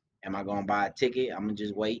 Am I gonna buy a ticket? I'm gonna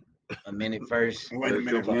just wait a minute first. Wait a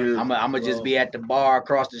minute. couple years. I'm gonna just be at the bar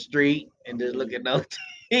across the street and just look at those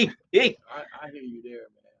TV. I hear you there,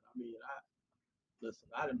 man. I mean, listen,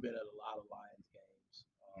 I done been at a lot of Lions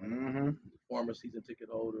games. Mm-hmm. Former season ticket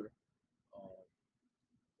holder.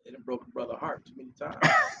 They done broke a brother heart too many times.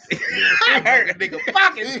 I heard a nigga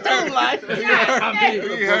pockets too, like, I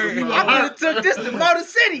mean, He heard you know, I would have took this to Motor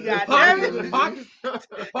City, the goddammit. pockets,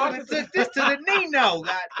 I would have took this to the Nino,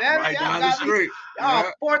 goddammit. Right Y'all down the got me, street. y'all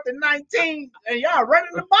Yeah. 4th and 19, and y'all running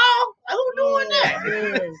the ball? Who doing that?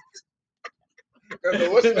 man.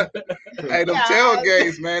 Hey, them Yeah.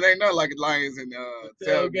 tailgates, man, ain't nothing like Lions and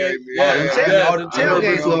tailgate. Tailgate. Oh, the I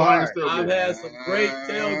tailgates know were Lions hard. I've had some great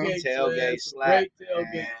tailgates. Tailgate man, some slap, Great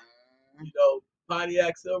tailgates. man.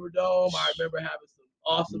 Pontiac Silverdome. I remember having some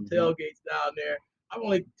awesome Mhm. tailgates down there. I've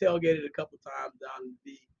only tailgated a couple times down in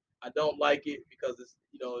D. I don't like it because it's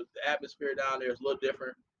the atmosphere down there is a little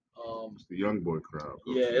different. It's the young boy crowd.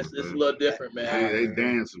 Yeah, it's a little different, man. They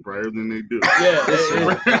dancing for everything they do. Yeah,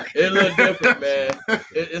 it's a little different, man.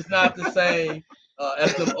 It's not the same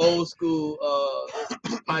as the old school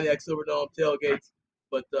Pontiac Silverdome tailgates,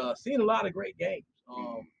 but seen a lot of great games.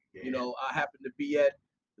 I happened to be at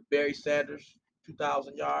the Barry Sanders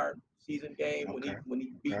 2,000-yard season game when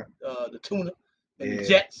he beat the Tuna and the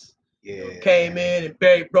Jets. Yeah. Came in and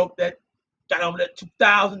Barry got over that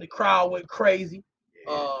 2,000. The crowd went crazy.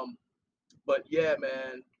 But yeah,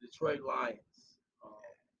 man, Detroit Lions.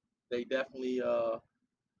 They definitely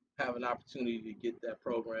have an opportunity to get that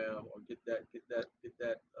program or get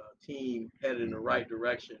that team headed in the right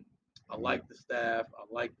direction. I like the staff. I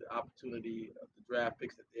like the opportunity of the draft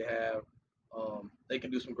picks that they have. They can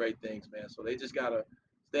do some great things, man. So they just gotta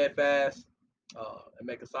stand fast and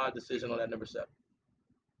make a solid decision on that number 7.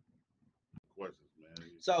 Questions,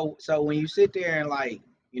 man. So when you sit there and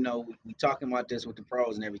we talking about this with the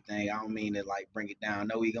pros and everything, I don't mean to bring it down.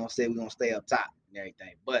 No, we're gonna stay up top and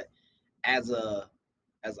everything. But as a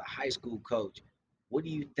high school coach, what do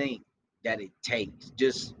you think that it takes?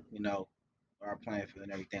 Just our playing field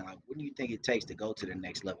and everything. What do you think it takes to go to the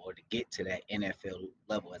next level or to get to that NFL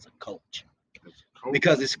level as a coach?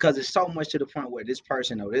 Because it's so much to the point where this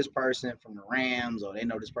person know this person from the Rams or they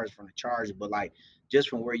know this person from the Chargers, but just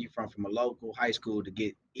from where you're from a local high school to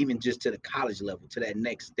get even just to the college level, to that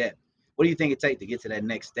next step. What do you think it takes to get to that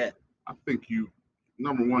next step? I think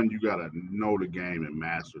number one, you gotta know the game and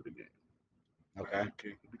master the game. Okay.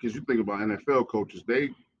 Because you think about NFL coaches,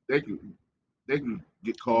 they can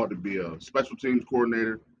get called to be a special teams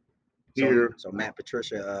coordinator here. So Matt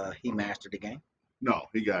Patricia, he mastered the game. No,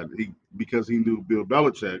 because he knew Bill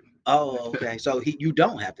Belichick. Oh, okay. So you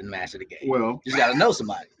don't have to master the game. Well, you just gotta know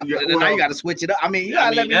somebody. Yeah, now you gotta switch it up. I mean, you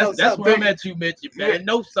gotta let me know that's something. where I'm at. You, Mitch. You better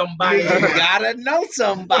know somebody. You gotta know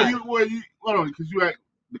somebody. Hold on, because you asked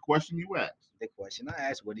the question you asked. The question I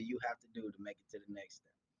asked: what do you have to do to make it to the next step?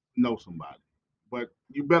 Know somebody, but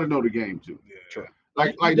you better know the game too. Yeah. True.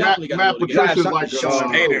 Like Matt Patricia's like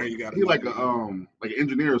an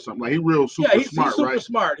engineer or something. Like he's real super smart, he's super right?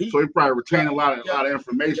 Smart. So he probably retain a lot of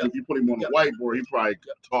information. If you put him on the whiteboard, he probably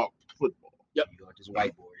talk football. Yep. You got this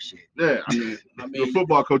whiteboard shit. Yeah, I mean, you're a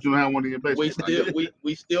football coach, you don't have one in your basement.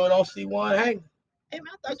 We still don't see one hanging. Hey man,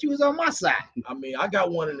 I thought you was on my side. I mean, I got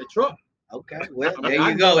one in the truck. Okay, well there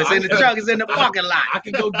you go. It's in the truck. It's in the parking lot. I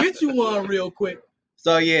can go get you one real quick.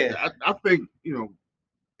 So yeah, I think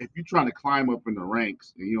if you're trying to climb up in the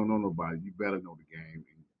ranks and you don't know nobody, you better know the game and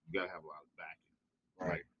you gotta have a lot of backing.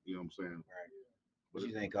 Right. You know what I'm saying? Right. What do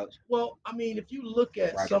you think, Coach? Well, I mean, if you look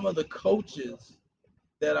at some of the coaches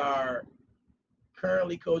that are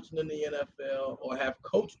currently coaching in the NFL or have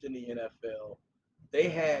coached in the NFL, they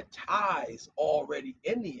had ties already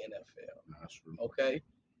in the NFL. That's true. Okay.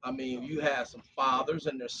 I mean, you have some fathers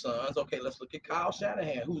and their sons. Okay, let's look at Kyle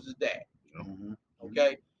Shanahan. Who's his dad? Mm-hmm.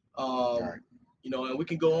 Okay. And we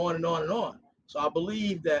can go on and on and on. So I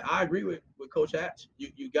believe that I agree with Coach Hatch.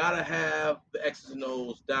 You gotta have the X's and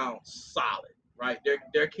O's down solid, right?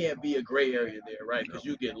 There can't be a gray area there, right? Because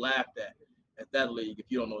you get laughed at that league if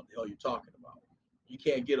you don't know what the hell you're talking about. You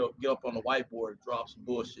can't get up on the whiteboard and drop some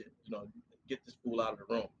bullshit. Get this fool out of the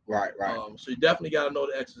room. Right. So you definitely gotta know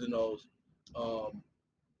the X's and O's.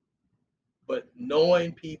 But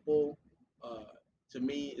knowing people, to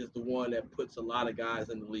me, is the one that puts a lot of guys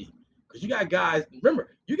in the league. Because you got guys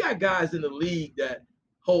in the league that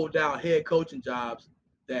hold down head coaching jobs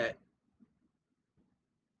that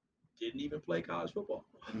didn't even play college football.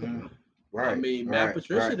 Mm-hmm. Right. I mean, Matt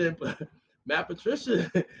Patricia didn't play. Matt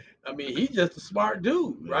Patricia, I mean, he's just a smart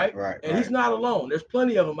dude, right? And he's not alone. There's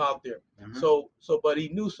plenty of them out there. Mm-hmm. But he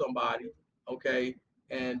knew somebody, okay,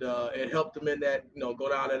 and it helped him in that, go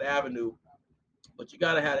down that avenue. But you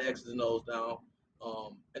got to have the X's and O's down.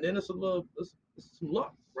 And then it's some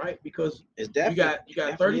luck, right? Because you got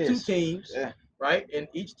 32 teams, right? And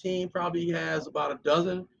each team probably has about a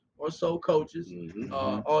dozen or so coaches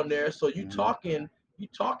on there. So you talking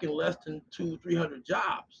less than 200-300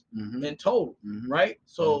 jobs in total, right?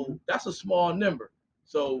 So that's a small number.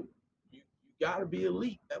 So you got to be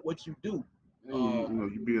elite at what you do.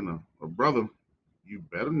 You being a brother, you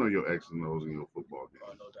better know your X's and O's in your football game.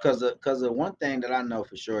 Because the one thing that I know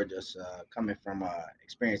for sure, just coming from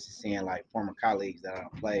experiences seeing former colleagues that I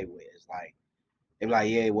don't play with, is they be like,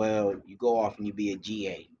 yeah, well, you go off and you be a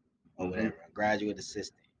GA or whatever, a graduate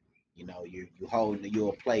assistant. You're a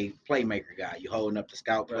playmaker guy. You're holding up the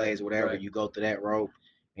scout plays or whatever. Right. You go through that rope,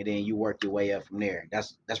 and then you work your way up from there.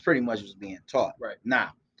 That's pretty much what's being taught. Right.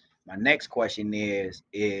 Now, my next question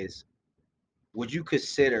is would you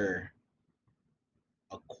consider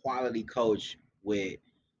a quality coach with?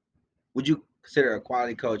 Would you consider a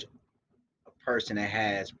quality coach a person that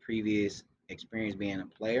has previous experience being a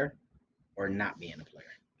player or not being a player?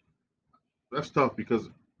 That's tough because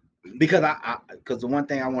Because because the one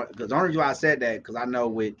thing I want, because the only reason why I said that, because I know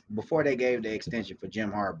before they gave the extension for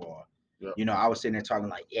Jim Harbaugh, Yep. you know, I was sitting there talking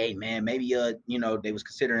like, hey man, maybe you know, they was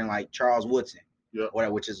considering like Charles Woodson, Yep.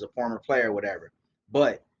 whatever, which is a former player, or whatever.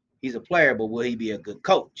 But he's a player, but will he be a good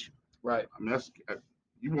coach? Right. I mean,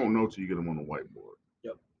 you won't know till you get them on the whiteboard.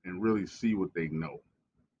 Yep. And really see what they know.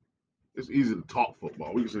 It's easy to talk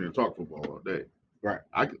football. We can sit here and talk football all day. Right.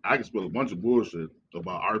 I can spill a bunch of bullshit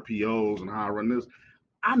about RPOs and how I run this.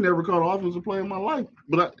 I never caught an offensive play in my life,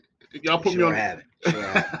 but y'all put me on. Haven't. Sure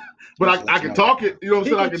haven't. But Just to I let you can know talk that. it. You know what I'm He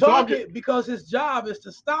saying? I can can talk talk it. it because his job is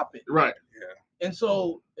to stop it. Right. And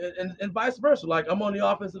so, and vice versa. Like I'm on the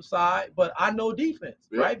offensive side, but I know defense,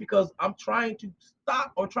 Yeah. right? Because I'm trying to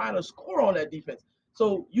stop or trying to score on that defense.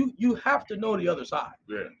 So you have to know the other side.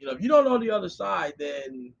 Yeah. You know, if you don't know the other side,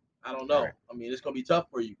 then I don't know. Right. I mean, it's gonna be tough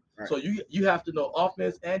for you. Right. So you have to know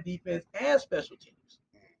offense and defense and special teams.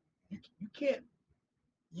 You can't.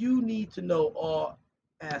 You need to know all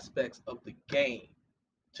aspects of the game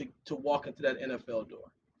to walk into that NFL door.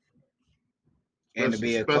 And to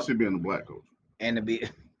be a Especially being a black coach. and to be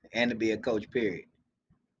and to be a coach. Period.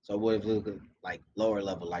 So what if we look at like lower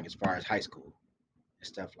level, like as far as high school and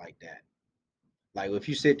stuff like that? Like if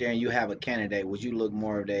you sit there and you have a candidate, would you look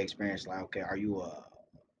more of their experience? Like, okay, are you a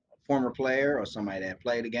former player or somebody that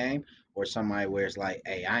played the game, or somebody where it's like,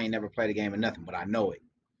 hey, I ain't never played a game or nothing, but I know it.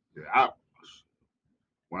 Yeah.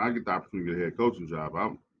 When I get the opportunity to get a head coaching job,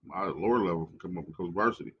 I at lower level can come up and coach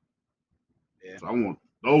varsity. Yeah. So I want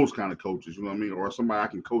those kind of coaches, you know what I mean? Or somebody I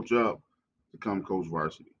can coach up to come coach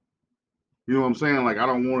varsity. You know what I'm saying? Like I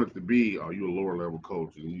don't want it to be, oh, you a lower level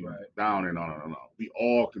coach and you Right. down there. No. We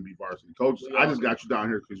all can be varsity coaches. We I all just can. got you down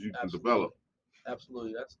here because you can Absolutely. develop.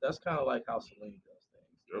 Absolutely. That's kind of like how Celine does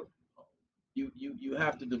things. Yep. You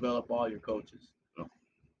have to develop all your coaches. Yep.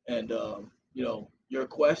 And you know, your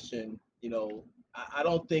question, you know, I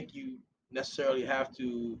don't think you necessarily have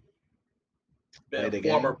to be Play a the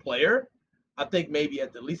former game. player. I think maybe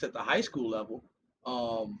at least at the high school level,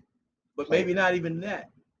 but Play. maybe not even that.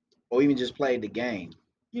 Or even just played the game.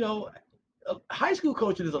 You know, high school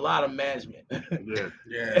coaching is a lot of management. Yeah.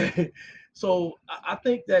 Yeah. So I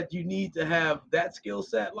think that you need to have that skill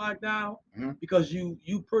set locked down Mhm. because you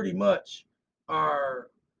pretty much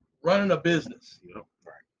are running a business. Yep.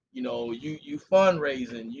 You know, you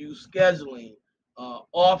fundraising, you scheduling,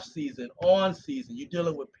 off season, on season. You're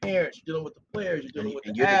dealing with parents, you're dealing with the players, you're dealing with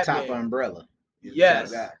And the you're the admin, top umbrella. You're the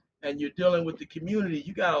Yes. top guy. and you're dealing with the community.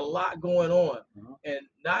 You got a lot going on, Mhm. and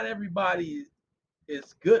not everybody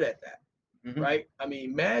is good at that. Mhm. Right? I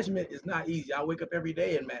mean, management is not easy. I wake up every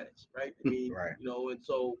day and manage, right? I mean, Right. you know, and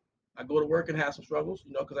so I go to work and have some struggles,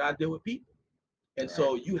 you know, because I deal with people. And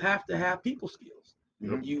so you have to have people skills.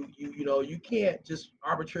 Mhm. You know, you can't just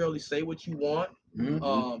arbitrarily say what you want.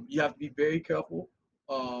 Mhm. You have to be very careful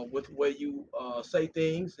with the way you say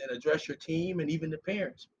things and address your team and even the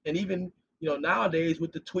parents. And even, you know, nowadays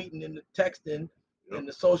with the tweeting and the texting and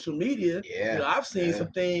the social media, Yeah. you know, I've seen Yeah.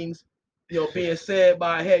 some things, you know, being said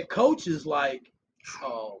by head coaches like,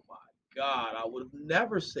 oh my God, I would have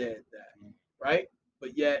never said that, right?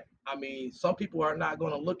 But yet, I mean, some people are not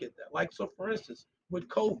going to look at that. Like, so for instance, with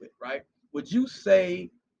COVID, right? Would you say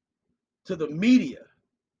to the media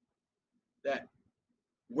that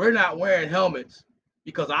we're not wearing helmets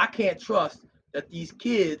because I can't trust that these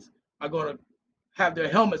kids are going to have their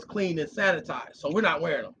helmets cleaned and sanitized, so we're not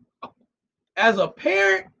wearing them? As a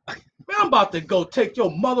parent, man, I'm about to go take your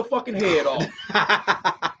motherfucking head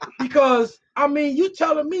off. Because, I mean, you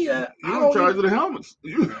telling me that You I in don't charge even, of the helmets.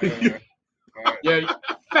 yeah,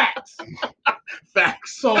 facts.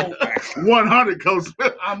 Facts. So, 100 Coach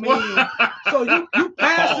Smith. I mean, so you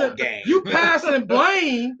passing, game. you passing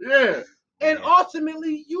blame, Yeah. and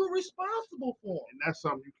ultimately you're responsible for them. And that's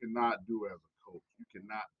something you cannot do as a coach. You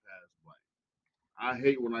cannot pass blame. I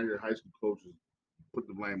hate when I hear high school coaches put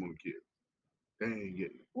the blame on the kid. They ain't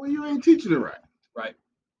getting it. Well, you ain't teaching it right. Right.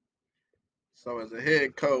 So as a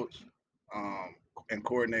head coach, and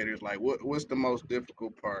coordinators, like what's the most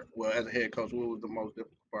difficult part? Well, as a head coach, what was the most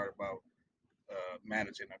difficult part about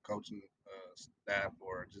managing a coaching staff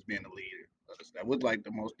or just being a leader of the staff? What's like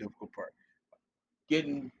the most difficult part?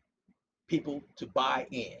 Getting people to buy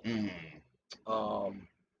in. Mm.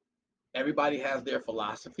 Everybody has their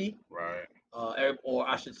philosophy, Right. or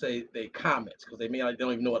I should say, their comments, because they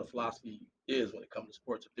don't even know what a philosophy is when it comes to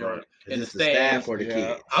sports. If they're Right. in the Is this the staff stands, or the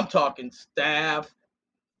Yeah. kids? I'm talking staff,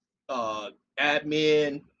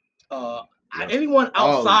 admin, anyone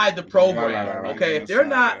Oh, outside the program. right. Okay, if they're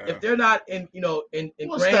not in Well,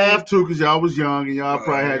 ingrained. staff too, because y'all was young and y'all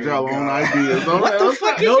probably had there y'all you own go. ideas. What the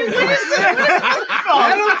fuck is No, you listening?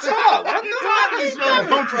 Let him talk. What the fuck is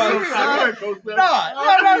coming from, son?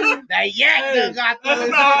 No. That yak done got through his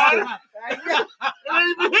system. That yak- It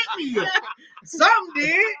ain't even hit me yet. Something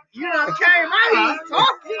did. You know, came out. He was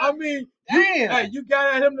talking. I mean, Damn. you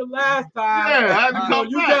got at him the last time. Yeah, I had to You know, come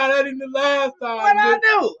you back. got at him the last time. What I but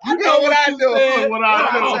do? I You know know what I you do. said. What I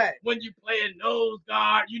Oh, do. when you play a nose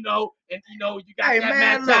guard, you know, and you know you got Hey, that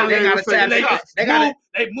man, look, mentality. they gotta tap they, in. just They gotta- move,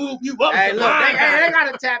 they move you up. Hey, to look, they linebacker.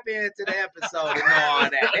 gotta tap into the episode and know all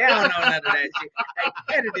that. They don't know none of that shit.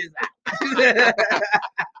 Hey, edit this out.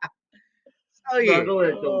 Oh yeah. No, go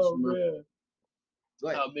ahead, Coach Oh, Smith. man. Go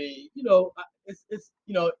ahead. I mean, you know, it's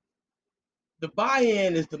you know, the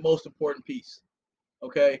buy-in is the most important piece.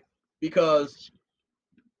 Okay, because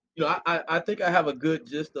you know, I think I have a good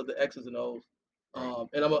gist of the X's and O's,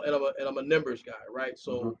 and I'm a numbers guy, right?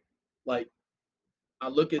 So, like, I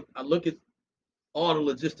look at all the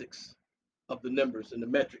logistics of the numbers and the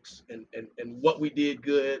metrics and what we did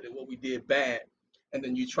good and what we did bad, and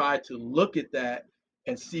then you try to look at that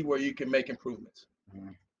and see where you can make improvements.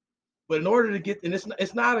 Mhm. But in order to get, and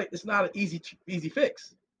it's not an easy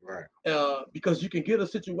fix, Right. because you can get a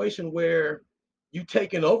situation where you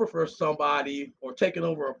taking over for somebody or taking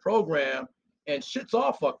over a program and shit's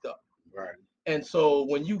all fucked up. Right. And so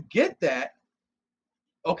when you get that,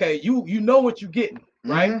 okay, you know what you're getting,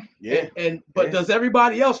 right? Mhm. Yeah. But Yeah. does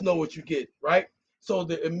everybody else know what you get, right? So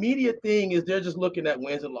the immediate thing is they're just looking at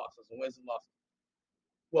wins and losses.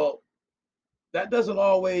 Well, that doesn't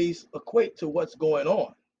always equate to what's going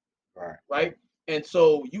on, right? And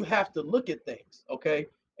so you have to look at things, okay?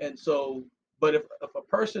 And so, but if a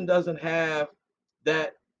person doesn't have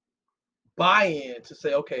that buy-in to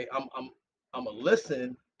say, okay, I'm a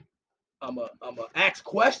listen, I'm a ask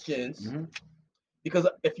questions, Mhm. because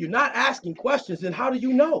if you're not asking questions, then how do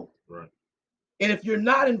you know? Right. And if you're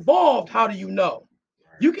not involved, how do you know?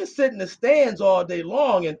 You can sit in the stands all day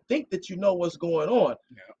long and think that you know what's going on.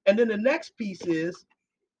 Yeah. And then the next piece is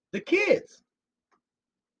the kids.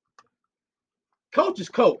 Coaches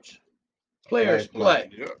coach, players Players play.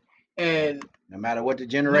 Yep. And No matter what the no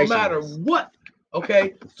generation matter is. what,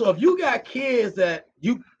 okay? So if you got kids that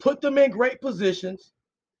you put them in great positions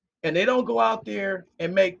and they don't go out there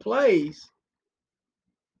and make plays,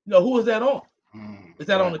 you know, who is that on? Is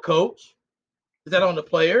that on the coach? Is that on the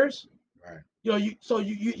players? Right. You know,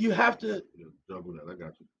 you have to. Yeah, double that. I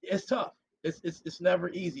got you. It's tough. It's never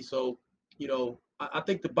easy. So, you know, I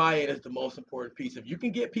think the buy-in is the most important piece. If you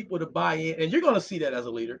can get people to buy in, and you're going to see that as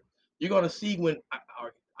a leader, you're going to see when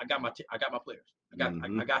I got my players. I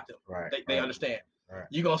got them. Right. They understand. Right.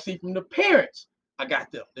 You're going to see from the parents, I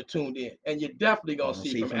got them. They're tuned in, and you're definitely going to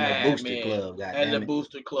see from the booster admin club, and the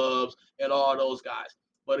booster clubs and all those guys.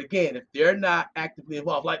 But again, if they're not actively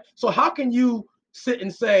involved, like, so how can you sit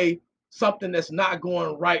and say something that's not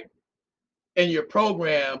going right in your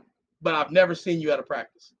program, but I've never seen you at a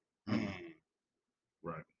practice?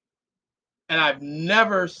 Right. And I've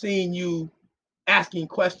never seen you asking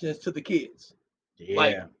questions to the kids. Yeah.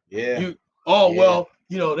 Like, yeah. Well,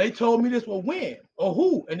 you know, they told me this. Well, when or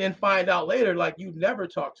who? And then find out later, like, you never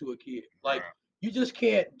talked to a kid. Like, you just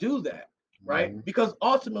can't do that, right? Mhm. Because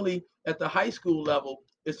ultimately, at the high school level,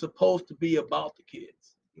 it's supposed to be about the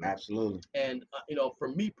kids. Absolutely. And you know, for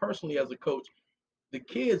me personally as a coach, the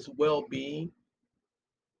kids' well-being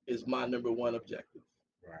is my number one objective.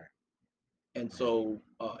 Right. And so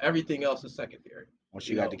everything else is secondary. Once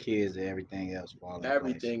you got the kids, then everything else falls in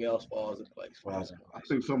Everything else falls in place. place. I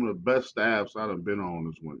think some of the best staffs I've been on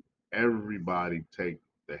is when everybody take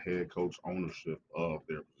the head coach ownership of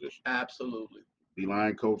their position. Absolutely.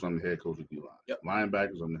 D-line coach, I'm the head coach of D-line. Yep.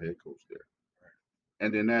 Linebackers, I'm the head coach there.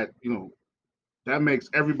 And then that, you know, that makes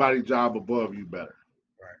everybody's job above you better.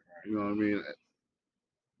 Right. You know what I mean?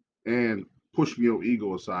 And pushing your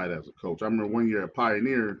ego aside as a coach. I remember one year at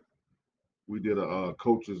Pioneer, we did a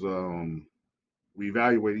coaches, we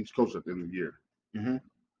evaluate each coach at the end of the year. Mm-hmm.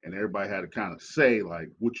 And everybody had to kind of say like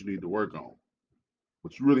what you need to work on.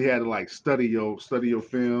 But you really had to like study your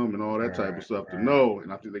film and all that type of stuff to know.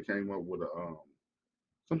 And I think they came up with a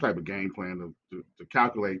some type of game plan to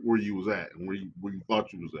calculate where you was at and where you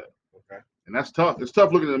thought you was at. Okay. And that's tough. It's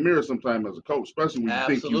tough looking in the mirror sometimes as a coach, especially when you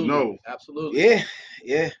think you know. Absolutely.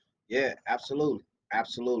 Yeah. Absolutely.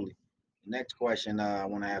 The next question I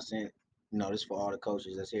want to ask, you know, this for all the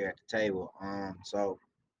coaches that's here at the table. So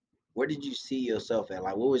where did you see yourself at?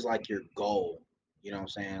 Like, what was like your goal? You know what I'm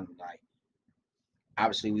saying? Like,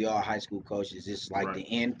 obviously we all high school coaches. Is this like the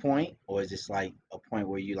end point, or is this like a point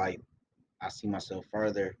where you like, I see myself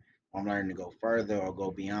further I'm learning to go further or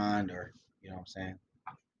go beyond, or you know what I'm saying?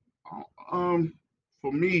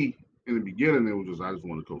 For me, in the beginning, it was just I just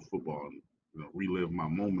want to coach football and relive my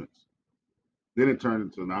moments. Then it turned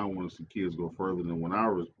into now I want to see kids go further than when I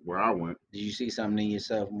was where I went Did you see something in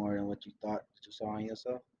yourself more than what you thought that you saw in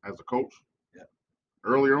yourself? as a coach. Yeah.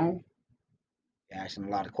 Earlier on. You're asking a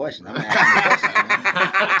lot of questions. I'm asking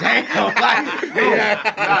questions. Damn, like,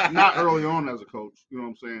 Yeah, not early on as a coach. You know what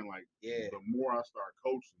I'm saying? Like, yeah, the more I start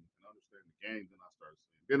coaching and understanding the game,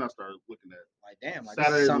 then I started looking at like damn, like this is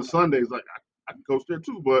Saturdays and something. Sundays. Like, I can coach there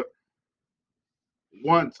too. But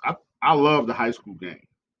once I love the high school game.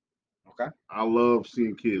 Okay. I love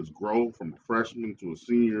seeing kids grow from a freshman to a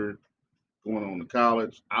senior, going on to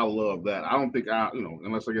college. I love that. I don't think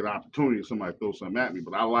unless I get an opportunity, somebody throw something at me,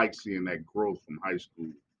 but I like seeing that growth from high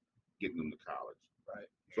school, getting them to college. Right.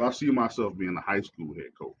 So I see myself being a high school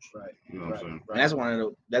head coach. Right. You know what I'm saying? And that's one of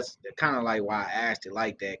the that's kind of like why I asked it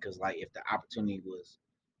like that, because like if the opportunity was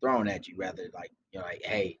thrown at you, rather like like,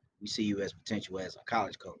 hey, we see you as potential as a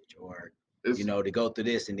college coach, or to go through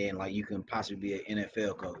this and then like you can possibly be an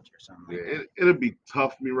NFL coach or something like that. It'll be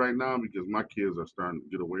tough for me right now because my kids are starting to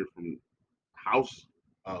get away from the house.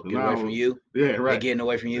 Oh, So get away from you? Yeah, They're right. getting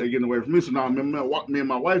away from you? They're getting away from me. So now me and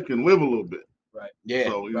my wife can live a little bit. Right. Yeah.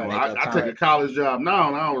 So right. I take a college job now,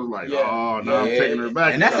 and I was like, I'm taking her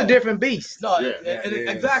back. And that's a different beast. No, Yeah.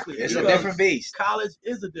 exactly. It's a Because different beast. College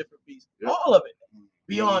is a different beast. Yeah. All of it,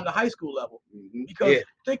 beyond the high school level. Mhm. Because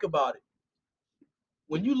think about it.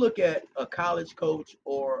 When you look at a college coach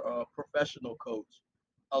or a professional coach,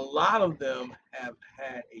 a lot of them have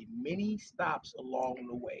had a many stops along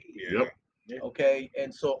the way. Yep. Okay.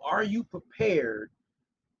 And so are you prepared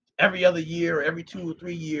every other year or every 2 or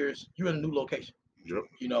 3 years, you're in a new location? Yep.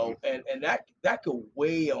 And that could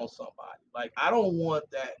weigh on somebody. Like, I don't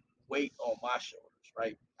want that weight on my shoulders,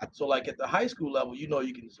 right? So like at the high school level, you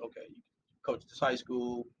can just, okay, you coach this high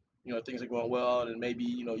school, things are going well, and maybe,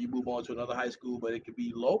 you move on to another high school, but it could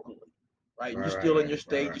be locally, right? You're still in your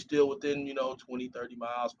state, you're still within, 20, 30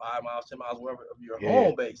 miles, 5 miles, 10 miles, wherever of your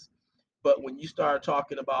home base. But when you start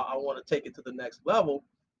talking about, I want to take it to the next level,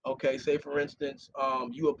 okay, say for instance,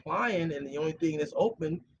 you applying and the only thing that's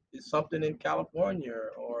open is something in California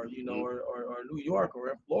or, or New York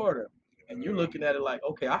or in Florida. And you're looking at it like,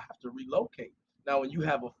 okay, I have to relocate. Now, when you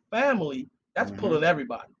have a family, that's pulling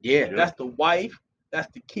everybody. Yeah. That's the wife,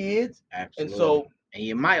 that's the kids. Absolutely. And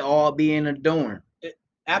you might all be in a dorm.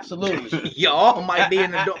 Absolutely. You all might be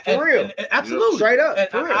in a dorm. For real. Absolutely. Straight up. And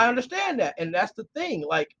For real. I understand that. And that's the thing.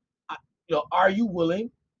 Like, are you willing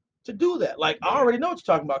to do that? Like, I already know what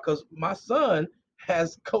you're talking about because my son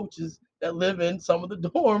has coaches that live in some of the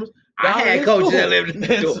dorms. I had coaches that lived in the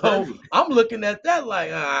dorms. So I'm looking at that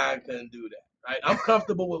like, I couldn't do that. Right? I'm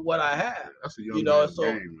comfortable with what I have. That's a young man's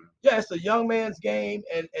game, man. Yeah, it's a young man's game,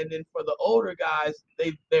 and then for the older guys,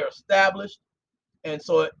 they're established, and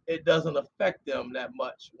so it doesn't affect them that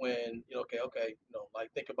much when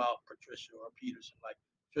like think about Patricia or Peterson. Like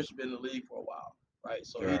Patricia been in the league for a while, right?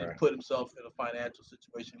 So he didn't put himself in a financial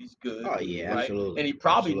situation. He's good. Oh yeah, right? Absolutely. And he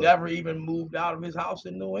probably never even moved out of his house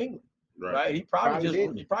in New England. Right. He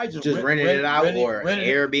probably just rented it out or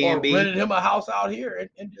Airbnb. Or rented him a house out here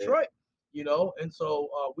in Detroit. And so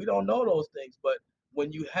we don't know those things, but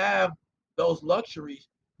when you have those luxuries,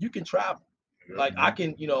 you can travel. Like I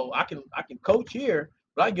can coach here,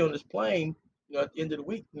 but I can get on this plane, at the end of the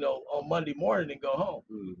week, on Monday morning and go home,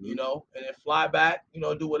 and then fly back,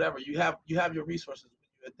 do whatever. You have your resources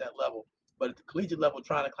at that level, but at the collegiate level,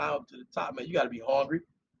 trying to climb up to the top, man, you got to be hungry,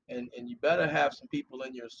 and you better have some people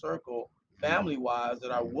in your circle, family-wise,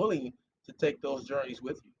 that are willing to take those journeys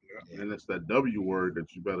with you. Yeah. And it's that W word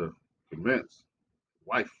that you better convince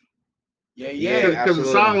wife. Yeah. Because it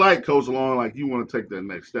sounds like Coach Long, like you want to take that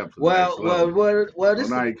next step. Well, this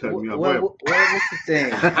now you cutting me off. Well, this the thing.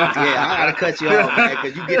 Yeah, I gotta cut you off, man,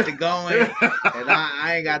 because you get to going, and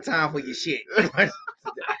I ain't got time for your shit. Was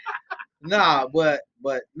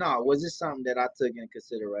this something that I took into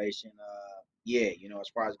consideration? As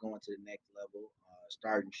far as going to the next level,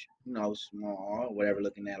 starting, small, whatever,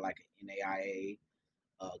 looking at like an NAIA,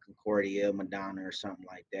 Concordia, Madonna, or something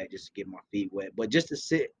like that, just to get my feet wet. But just to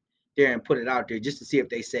sit there and put it out there, just to see if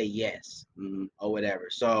they say yes or whatever.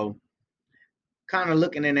 So, kind of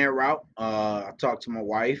looking in that route. I talked to my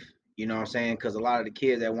wife, you know what I'm saying, because a lot of the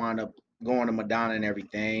kids that wind up going to Madonna and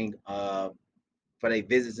everything, for their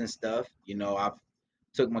visits and stuff, I've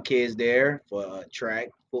took my kids there for track,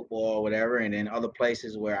 football, whatever, and then other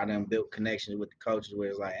places where I done built connections with the coaches where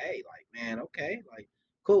it's like, hey, like, man, okay, like,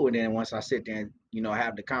 cool. And then once I sit there and,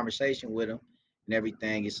 have the conversation with them and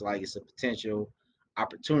everything, it's like it's a potential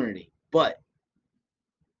opportunity. But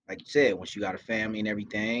like you said, once you got a family and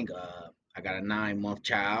everything, I got a 9-month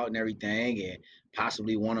child and everything, and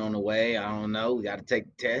possibly one on the way. I don't know. We got to take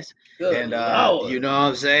the test, Good and Lord. you know what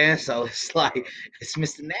I'm saying. So it's like it's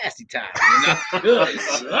Mr. Nasty time, you know. Good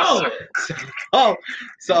Lord. Oh,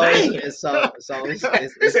 so Man. it's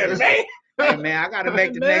Man. hey man, I gotta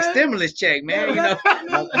make the next Man. stimulus check, man. You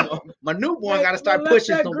know, my newborn gotta start let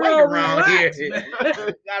pushing that some weight girl around relax, here. man.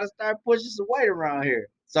 Gotta start pushing some weight around here.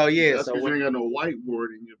 So yeah, That's so because what, you ain't got no whiteboard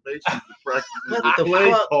in your basement to practice what your the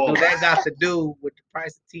play fuck call. do that got to do with the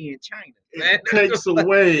price of tea in China, man? It takes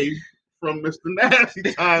away from Mr. Nasty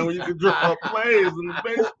time when you can draw plays in the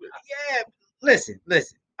basement. Yeah, listen.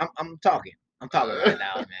 I'm talking right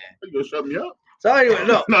now, man. You gonna shut me up? So anyway,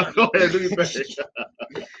 look. No, go ahead, do your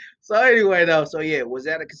thing. So anyway, though, so yeah, was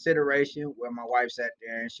that a consideration where my wife sat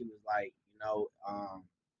there and she was like, you know,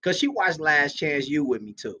 because she watched Last Chance U with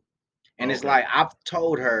me too, and it's Okay. like I've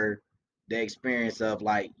told her the experience of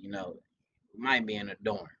like, you know, it might be in a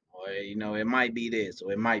dorm, or you know, it might be this,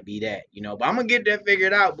 or it might be that, you know, but I'm gonna get that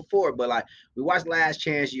figured out before. But like, we watched Last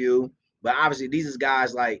Chance U, but obviously these is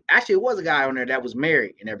guys like, actually, it was a guy on there that was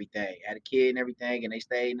married and everything, had a kid and everything, and they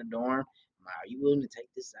stayed in the dorm. I'm like, are you willing to take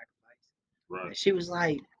this sacrifice? Right. And she was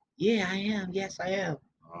like, yeah, I am. Yes, I am.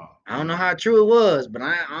 Oh, I don't know how true it was, but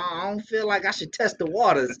I don't feel like I should test the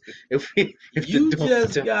waters if You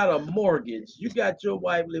just got a mortgage. You got your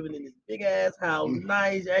wife living in this big ass house,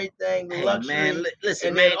 nice, everything, Hey luxury. man, listen,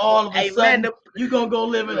 And man. then all of a hey, sudden, man, you gonna go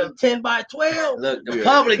live in a 10 by 12 look, the Yeah.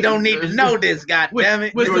 public don't need to know this. God with, damn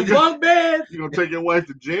it! with You some gonna- bunk beds. you gonna take your wife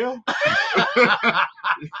to jail?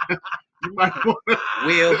 You might want to.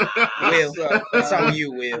 Will, What's up, it's on man?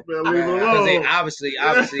 you, Will. Man, leave it Because alone. obviously,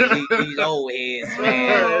 these old heads,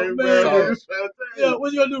 man. Oh, Hey, man. what you So, trying to Yeah, say?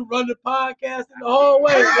 what you gonna do? Run the podcast in the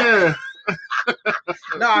hallway? Yeah.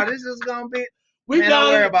 no, this is gonna be. We Man, don't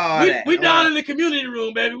down, worry in, about all we, that. we Don't down worry. in the community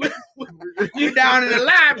room, baby. We down in the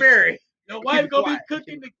library. Your wife gonna quiet. be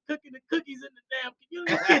cooking the cookies in the damn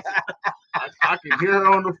community kitchen. I can hear her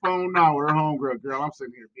on the phone now with her homegirl. Girl, I'm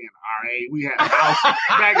sitting here being RA. We had a house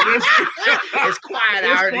back this. It's quiet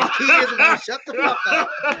out here. These kids won't shut the fuck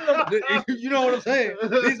up. You know what I'm saying?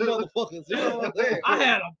 These motherfuckers. You know what I'm saying? I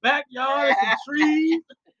had a backyard and some trees.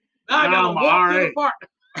 Now I Now gotta I'm walk to RA. the park.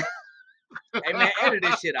 Hey man, edit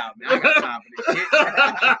this shit out, man. I got time for this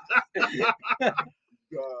shit.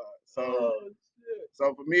 So Oh, shit.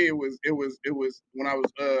 so for me it was when I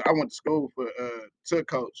was I went to school for to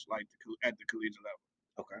coach like at the collegiate level.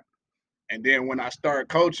 Okay. And then when I started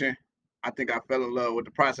coaching, I think I fell in love with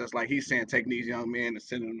the process. Like he's saying, taking these young men and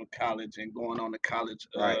sending them to college and going on to college.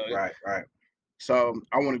 Right. So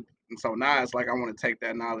so now it's like I want to take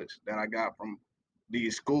that knowledge that I got from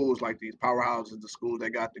these schools, like these powerhouses, the schools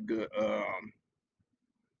that got the good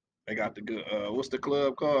what's the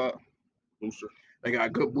club called? Booster. They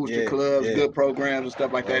got good booster Yeah, clubs, yeah. good programs and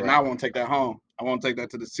stuff like that. Right, And I want to take that home. I want to take that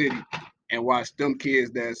to the city and watch them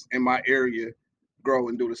kids that's in my area grow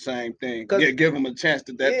and do the same thing. 'Cause- Yeah, give them a chance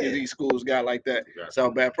that Yeah. these schools got like that. Yeah.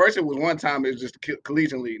 So, but at first it was one time it was just a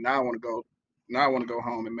collegiate league. Now I want to go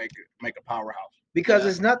home and make a powerhouse. Because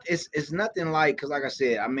Yeah. it's nothing like, because like I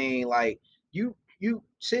said, I mean, like you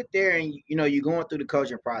sit there and you know you're going through the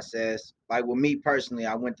coaching process. Like with me personally,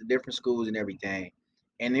 I went to different schools and everything,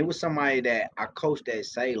 and it was somebody that I coached at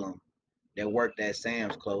Salem that worked at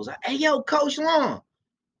Sam's Club. Was like, hey yo, Coach Long,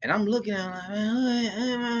 and I'm looking at him like,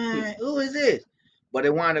 man, who is this? But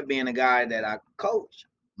it wound up being a guy that I coached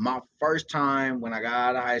my first time when I got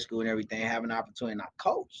out of high school and everything, having an opportunity, and I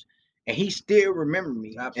coached. And he still remember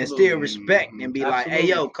me and Absolutely. still respect and be like, hey,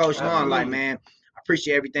 yo, Coach Long, like, Absolutely. man, I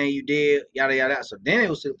appreciate everything you did, yada, yada. So then it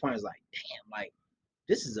was to the point, it's like, damn, like,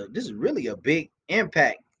 this is really a big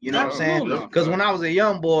impact. You know what I'm saying? Absolutely. Because when I was a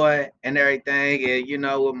young boy and everything, and, you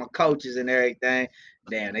know, with my coaches and everything,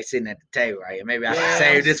 damn, they sitting at the table right here. Maybe I should Yeah.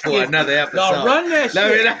 save this for another episode. No, run that Let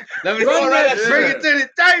me, shit. let me Run that bring shit. it to the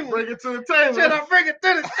table. Bring it to the table. Should I bring it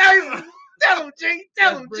to the table? Tell him, G.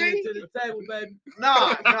 Tell Let's him, bring G. it to the table, baby.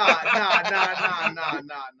 Nah.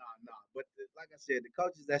 But like I said, the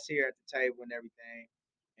coaches that's here at the table and everything,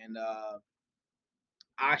 and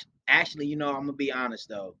I actually, you know, I'm gonna be honest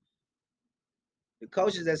though. The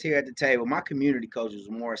coaches that's here at the table, my community coaches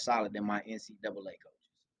were more solid than my NCAA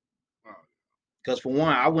coaches. Wow. Because for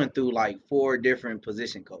one, I went through like 4 different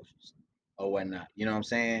position coaches or whatnot. You know what I'm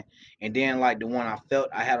saying? And then like the one I felt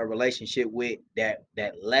I had a relationship with that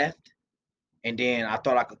left. And then I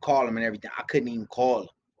thought I could call him and everything. I couldn't even call him.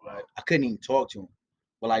 Right. I couldn't even talk to him.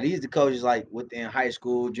 But like these the coaches like within high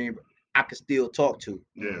school, junior, I could still talk to.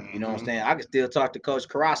 Yeah. You know what I'm saying? I could still talk to Coach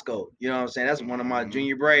Carrasco. You know what I'm saying? That's one of my Mhm.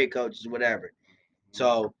 junior braid coaches, whatever.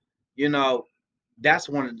 So, you know, that's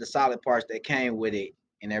one of the solid parts that came with it.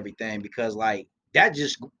 and everything, because like that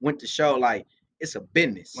just went to show like it's a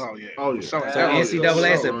business. Oh yeah. Oh, yeah. For sure. So Yeah,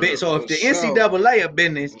 NCAA is a for bit. So if For the sure. NCAA a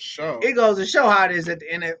business, For sure. it goes to show how it is at the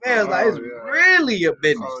NFL. It's like it's Oh, yeah. really a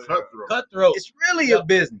business. Oh, yeah. Cutthroat. Cutthroat. It's really a Yep.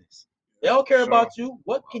 business. They don't care Sure. about you.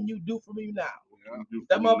 What can you do for me now? Yeah.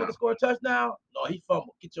 That motherfucker score a touchdown? No, he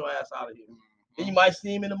fumbled. Get your ass out of here. Then you might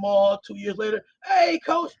see him in the mall 2 years later. Hey,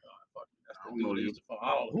 coach. Oh, fuck, that's I the don't dude know that you. used to fumble. I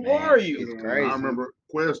don't know. Who Man, are you? it's Yeah. crazy. I remember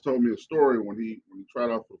Quez told me a story when he tried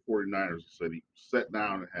out for the 49ers. He said he sat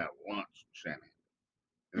down and had lunch with Shanahan.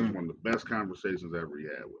 And it was one of the best conversations ever he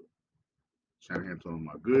had with him. Shanahan told him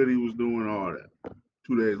how good he was doing, all that.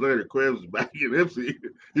 2 days later, Quez was back in MC.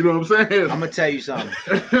 You know what I'm saying? I'm gonna tell you something.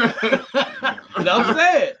 Enough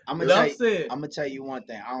said. I'm gonna Enough tell said. I'm gonna tell you one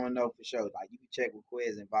thing. I don't know for sure. Like you can check with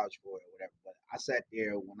Quiz and vouch for it or whatever. But I sat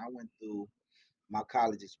there when I went through my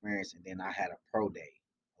college experience, and then I had a pro day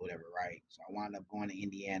or whatever, right? So I wound up going to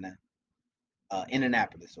Indiana,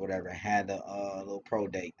 Indianapolis or whatever, and had a little pro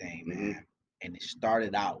day thing, man. And it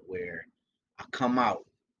started out where I come out,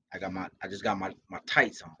 I just got my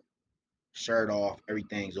tights on, shirt off,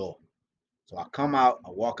 everything's off. So I come out, I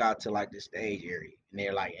walk out to like the stage area, and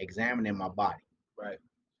they're like examining my body. Right.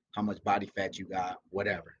 How much body fat you got,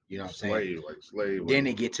 whatever. You know what I'm saying? Slave. Then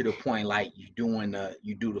it get to the point like you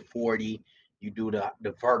do the 40, you do the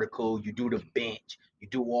vertical, you do the bench, you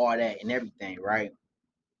do all that and everything, right?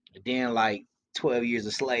 And then like 12 years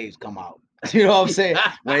of slaves come out. You know what I'm saying?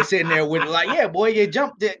 When they're sitting there with like, yeah, boy, you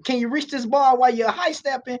jumped it. Can you reach this bar while you're high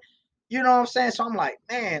stepping? You know what I'm saying? So I'm like,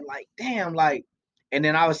 man, like, damn, like, and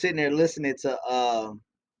then I was sitting there listening to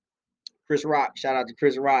Chris Rock. Shout out to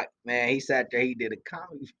Chris Rock, man. He sat there, he did a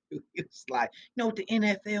comedy. He was like, you know what the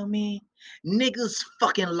NFL mean? Niggas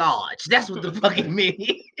fucking large. That's what the fucking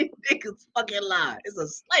mean. Niggas fucking large. It's a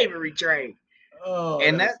slavery trade. Oh,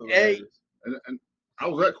 And that's that- hey, hilarious. And I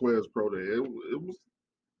was at Quez Pro Day. It was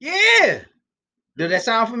Yeah. Did that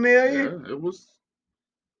sound familiar? yeah,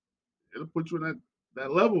 it'll put you in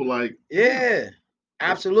that level, like Yeah.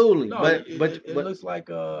 Absolutely. No, but it looks like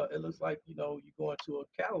you know you go into a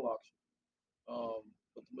cattle auction.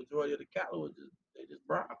 But the majority of the cattle is they just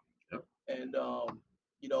brown. Yep. And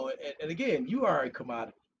you know, and again, you are a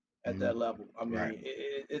commodity at Mhm. that level. I mean, Right.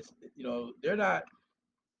 it's you know, they're not.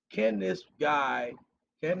 Can this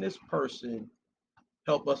person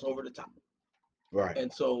help us over the top? right.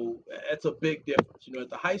 And so that's a big difference. You know, at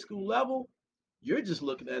the high school level, you're just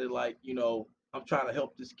looking at it like, you know, I'm trying to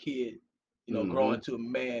help this kid, you know, grow into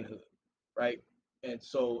manhood, right? And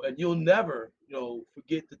so, and you'll never, you know,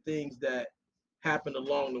 forget the things that happened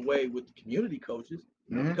along the way with the community coaches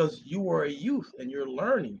Mhm. because you were a youth and you're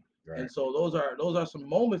learning. Right. And so those are some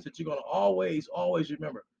moments that you're gonna always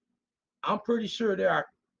remember. I'm pretty sure there are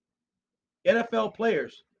NFL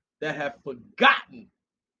players that have forgotten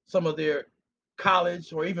some of their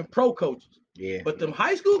college or even pro coaches. Yeah. But them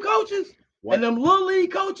high school coaches What- and them little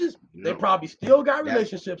league coaches, they Yep. probably still got That-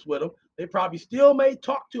 relationships with them. They probably still may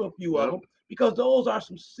talk to a few of Yep. them because those are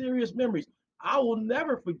some serious memories. I will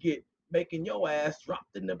never forget making your ass drop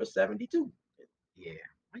the number 72. Yeah.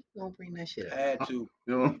 Why you gonna bring that shit up? Had to. you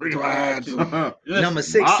know. Glad to. Listen, Number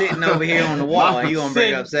 6 my- sitting over here on the wall, and you gonna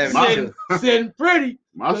bring up sitting- 72. sitting pretty.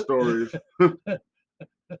 My story is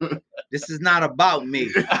This is not about me.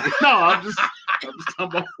 no. I'm just talking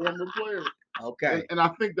about former players. Okay. And I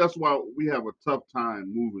think that's why we have a tough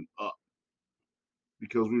time moving up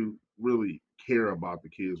because we really care about the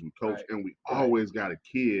kids we coach, Right. and we Right. always got a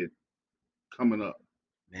kid coming up.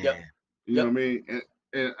 Man. Yep. You know what I mean?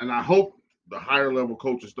 And I hope the higher level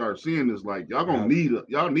coaches start seeing this. Like y'all gonna need us.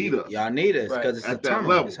 Y'all need us, Y'all need us Right. because it's At a that tournament.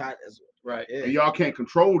 level. It's hot. It's, Right, yeah. and y'all can't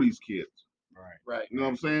control these kids. Right. right. You know what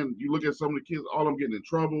I'm saying? You look at some of the kids, all of them getting in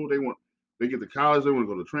trouble. They get to college, they want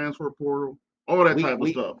to go to transfer portal, all that type of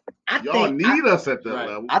stuff. I Y'all think need us at that Right.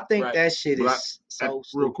 level. I think Right. that shit But is At- so real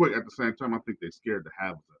stupid quick, at the same time, I think they're scared to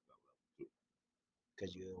have us at that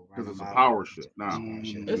because you level because it's a power shift now. It's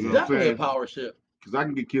You know what I'm definitely a saying? power shift. Because I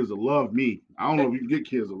can get kids to love me. I don't know if you can get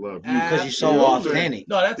kids to love you. because you're so Absolutely. authentic.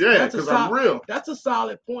 No, that's Yeah, that's a because I'm solid, real. that's a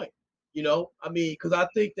solid point. You know, I mean, because I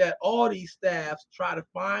think that all these staffs try to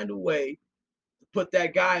find a way to put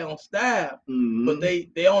that guy on staff, Mhm. but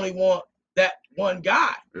they only want that one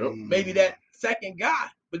guy, Yep. maybe that second guy.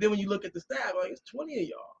 But then when you look at the staff, like it's 20 of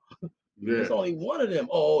y'all. Yeah. It's only one of them.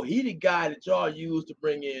 Oh, he the guy that y'all use to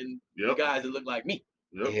bring in the Yep. guys that look like me.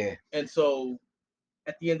 Yep. Yeah. And so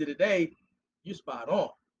at the end of the day, you're spot on.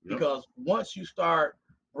 Yep. Because once you start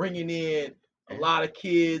bringing in a lot of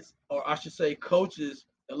kids, or I should say coaches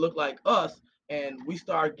that look like us, and we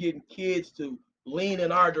start getting kids to lean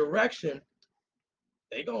in our direction,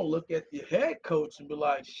 they gonna look at the head coach and be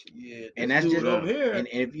like, shit, And this that's dude just over here. and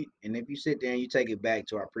if you sit there and you take it back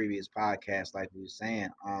to our previous podcast, like we were saying,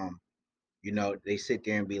 you know, they sit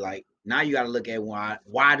there and be like, now you got to look at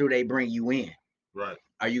why do they bring you in? Right.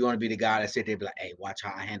 Are you going to be the guy that sit there and be like, hey, watch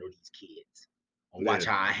how I handle these kids, or watch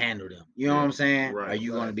Yeah. how I handle them? You know what I'm saying? Right, Are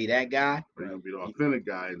you going to right. be that guy? Or you gonna be the authentic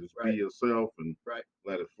guy and just Right. be yourself and Right.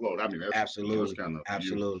 let it float. I mean, that's Absolutely, kind of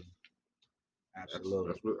absolutely,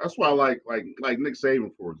 absolutely. That's why I like Nick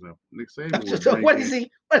Saban, for example. Nick Saban would So bring what in, is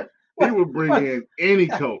he? he would bring in any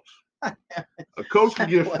coach. A coach could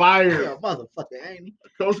get What? fired. Yeah, motherfucker, ain't he?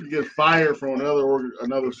 A coach could get fired from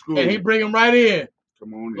another school. And he bring him right in.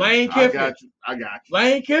 Come on, in. Lane I Kiffin. got you. I got you.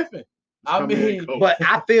 Lane Kiffin. I Come in, mean, coach. But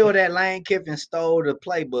I feel that Lane Kiffin stole the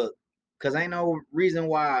playbook because ain't no reason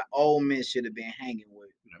why Ole Miss should have been hanging with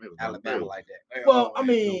Man, it was Alabama unreal. like that. They well, I always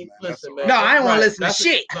do, mean, That's listen, a- man. No, I ain't want Right. to listen to That's a-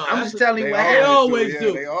 shit. no, I'm that's just a- telling you They what They happened. always yeah,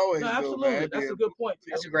 do. They always No, do, absolutely. man. That's a good point.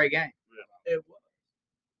 That's a Too. great game. It-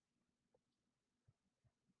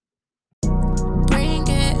 Bring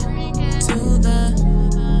it to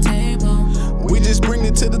the table. We just bring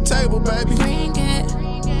it to the table, baby. Bring it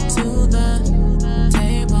to the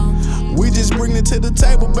table. We just bring it to the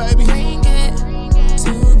table, baby. Bring it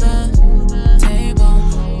to the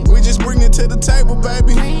table. We just bring it to the table,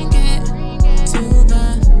 baby. Bring it to the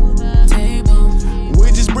table.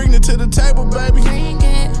 We just bring it to the table, baby. Bring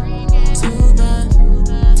it to the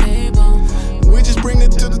table. We just bring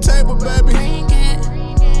it to the table, baby. Bring it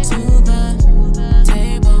to the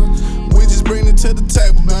table. We just bring it to the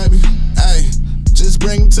table, baby. Hey, just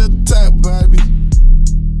bring it to the table, baby.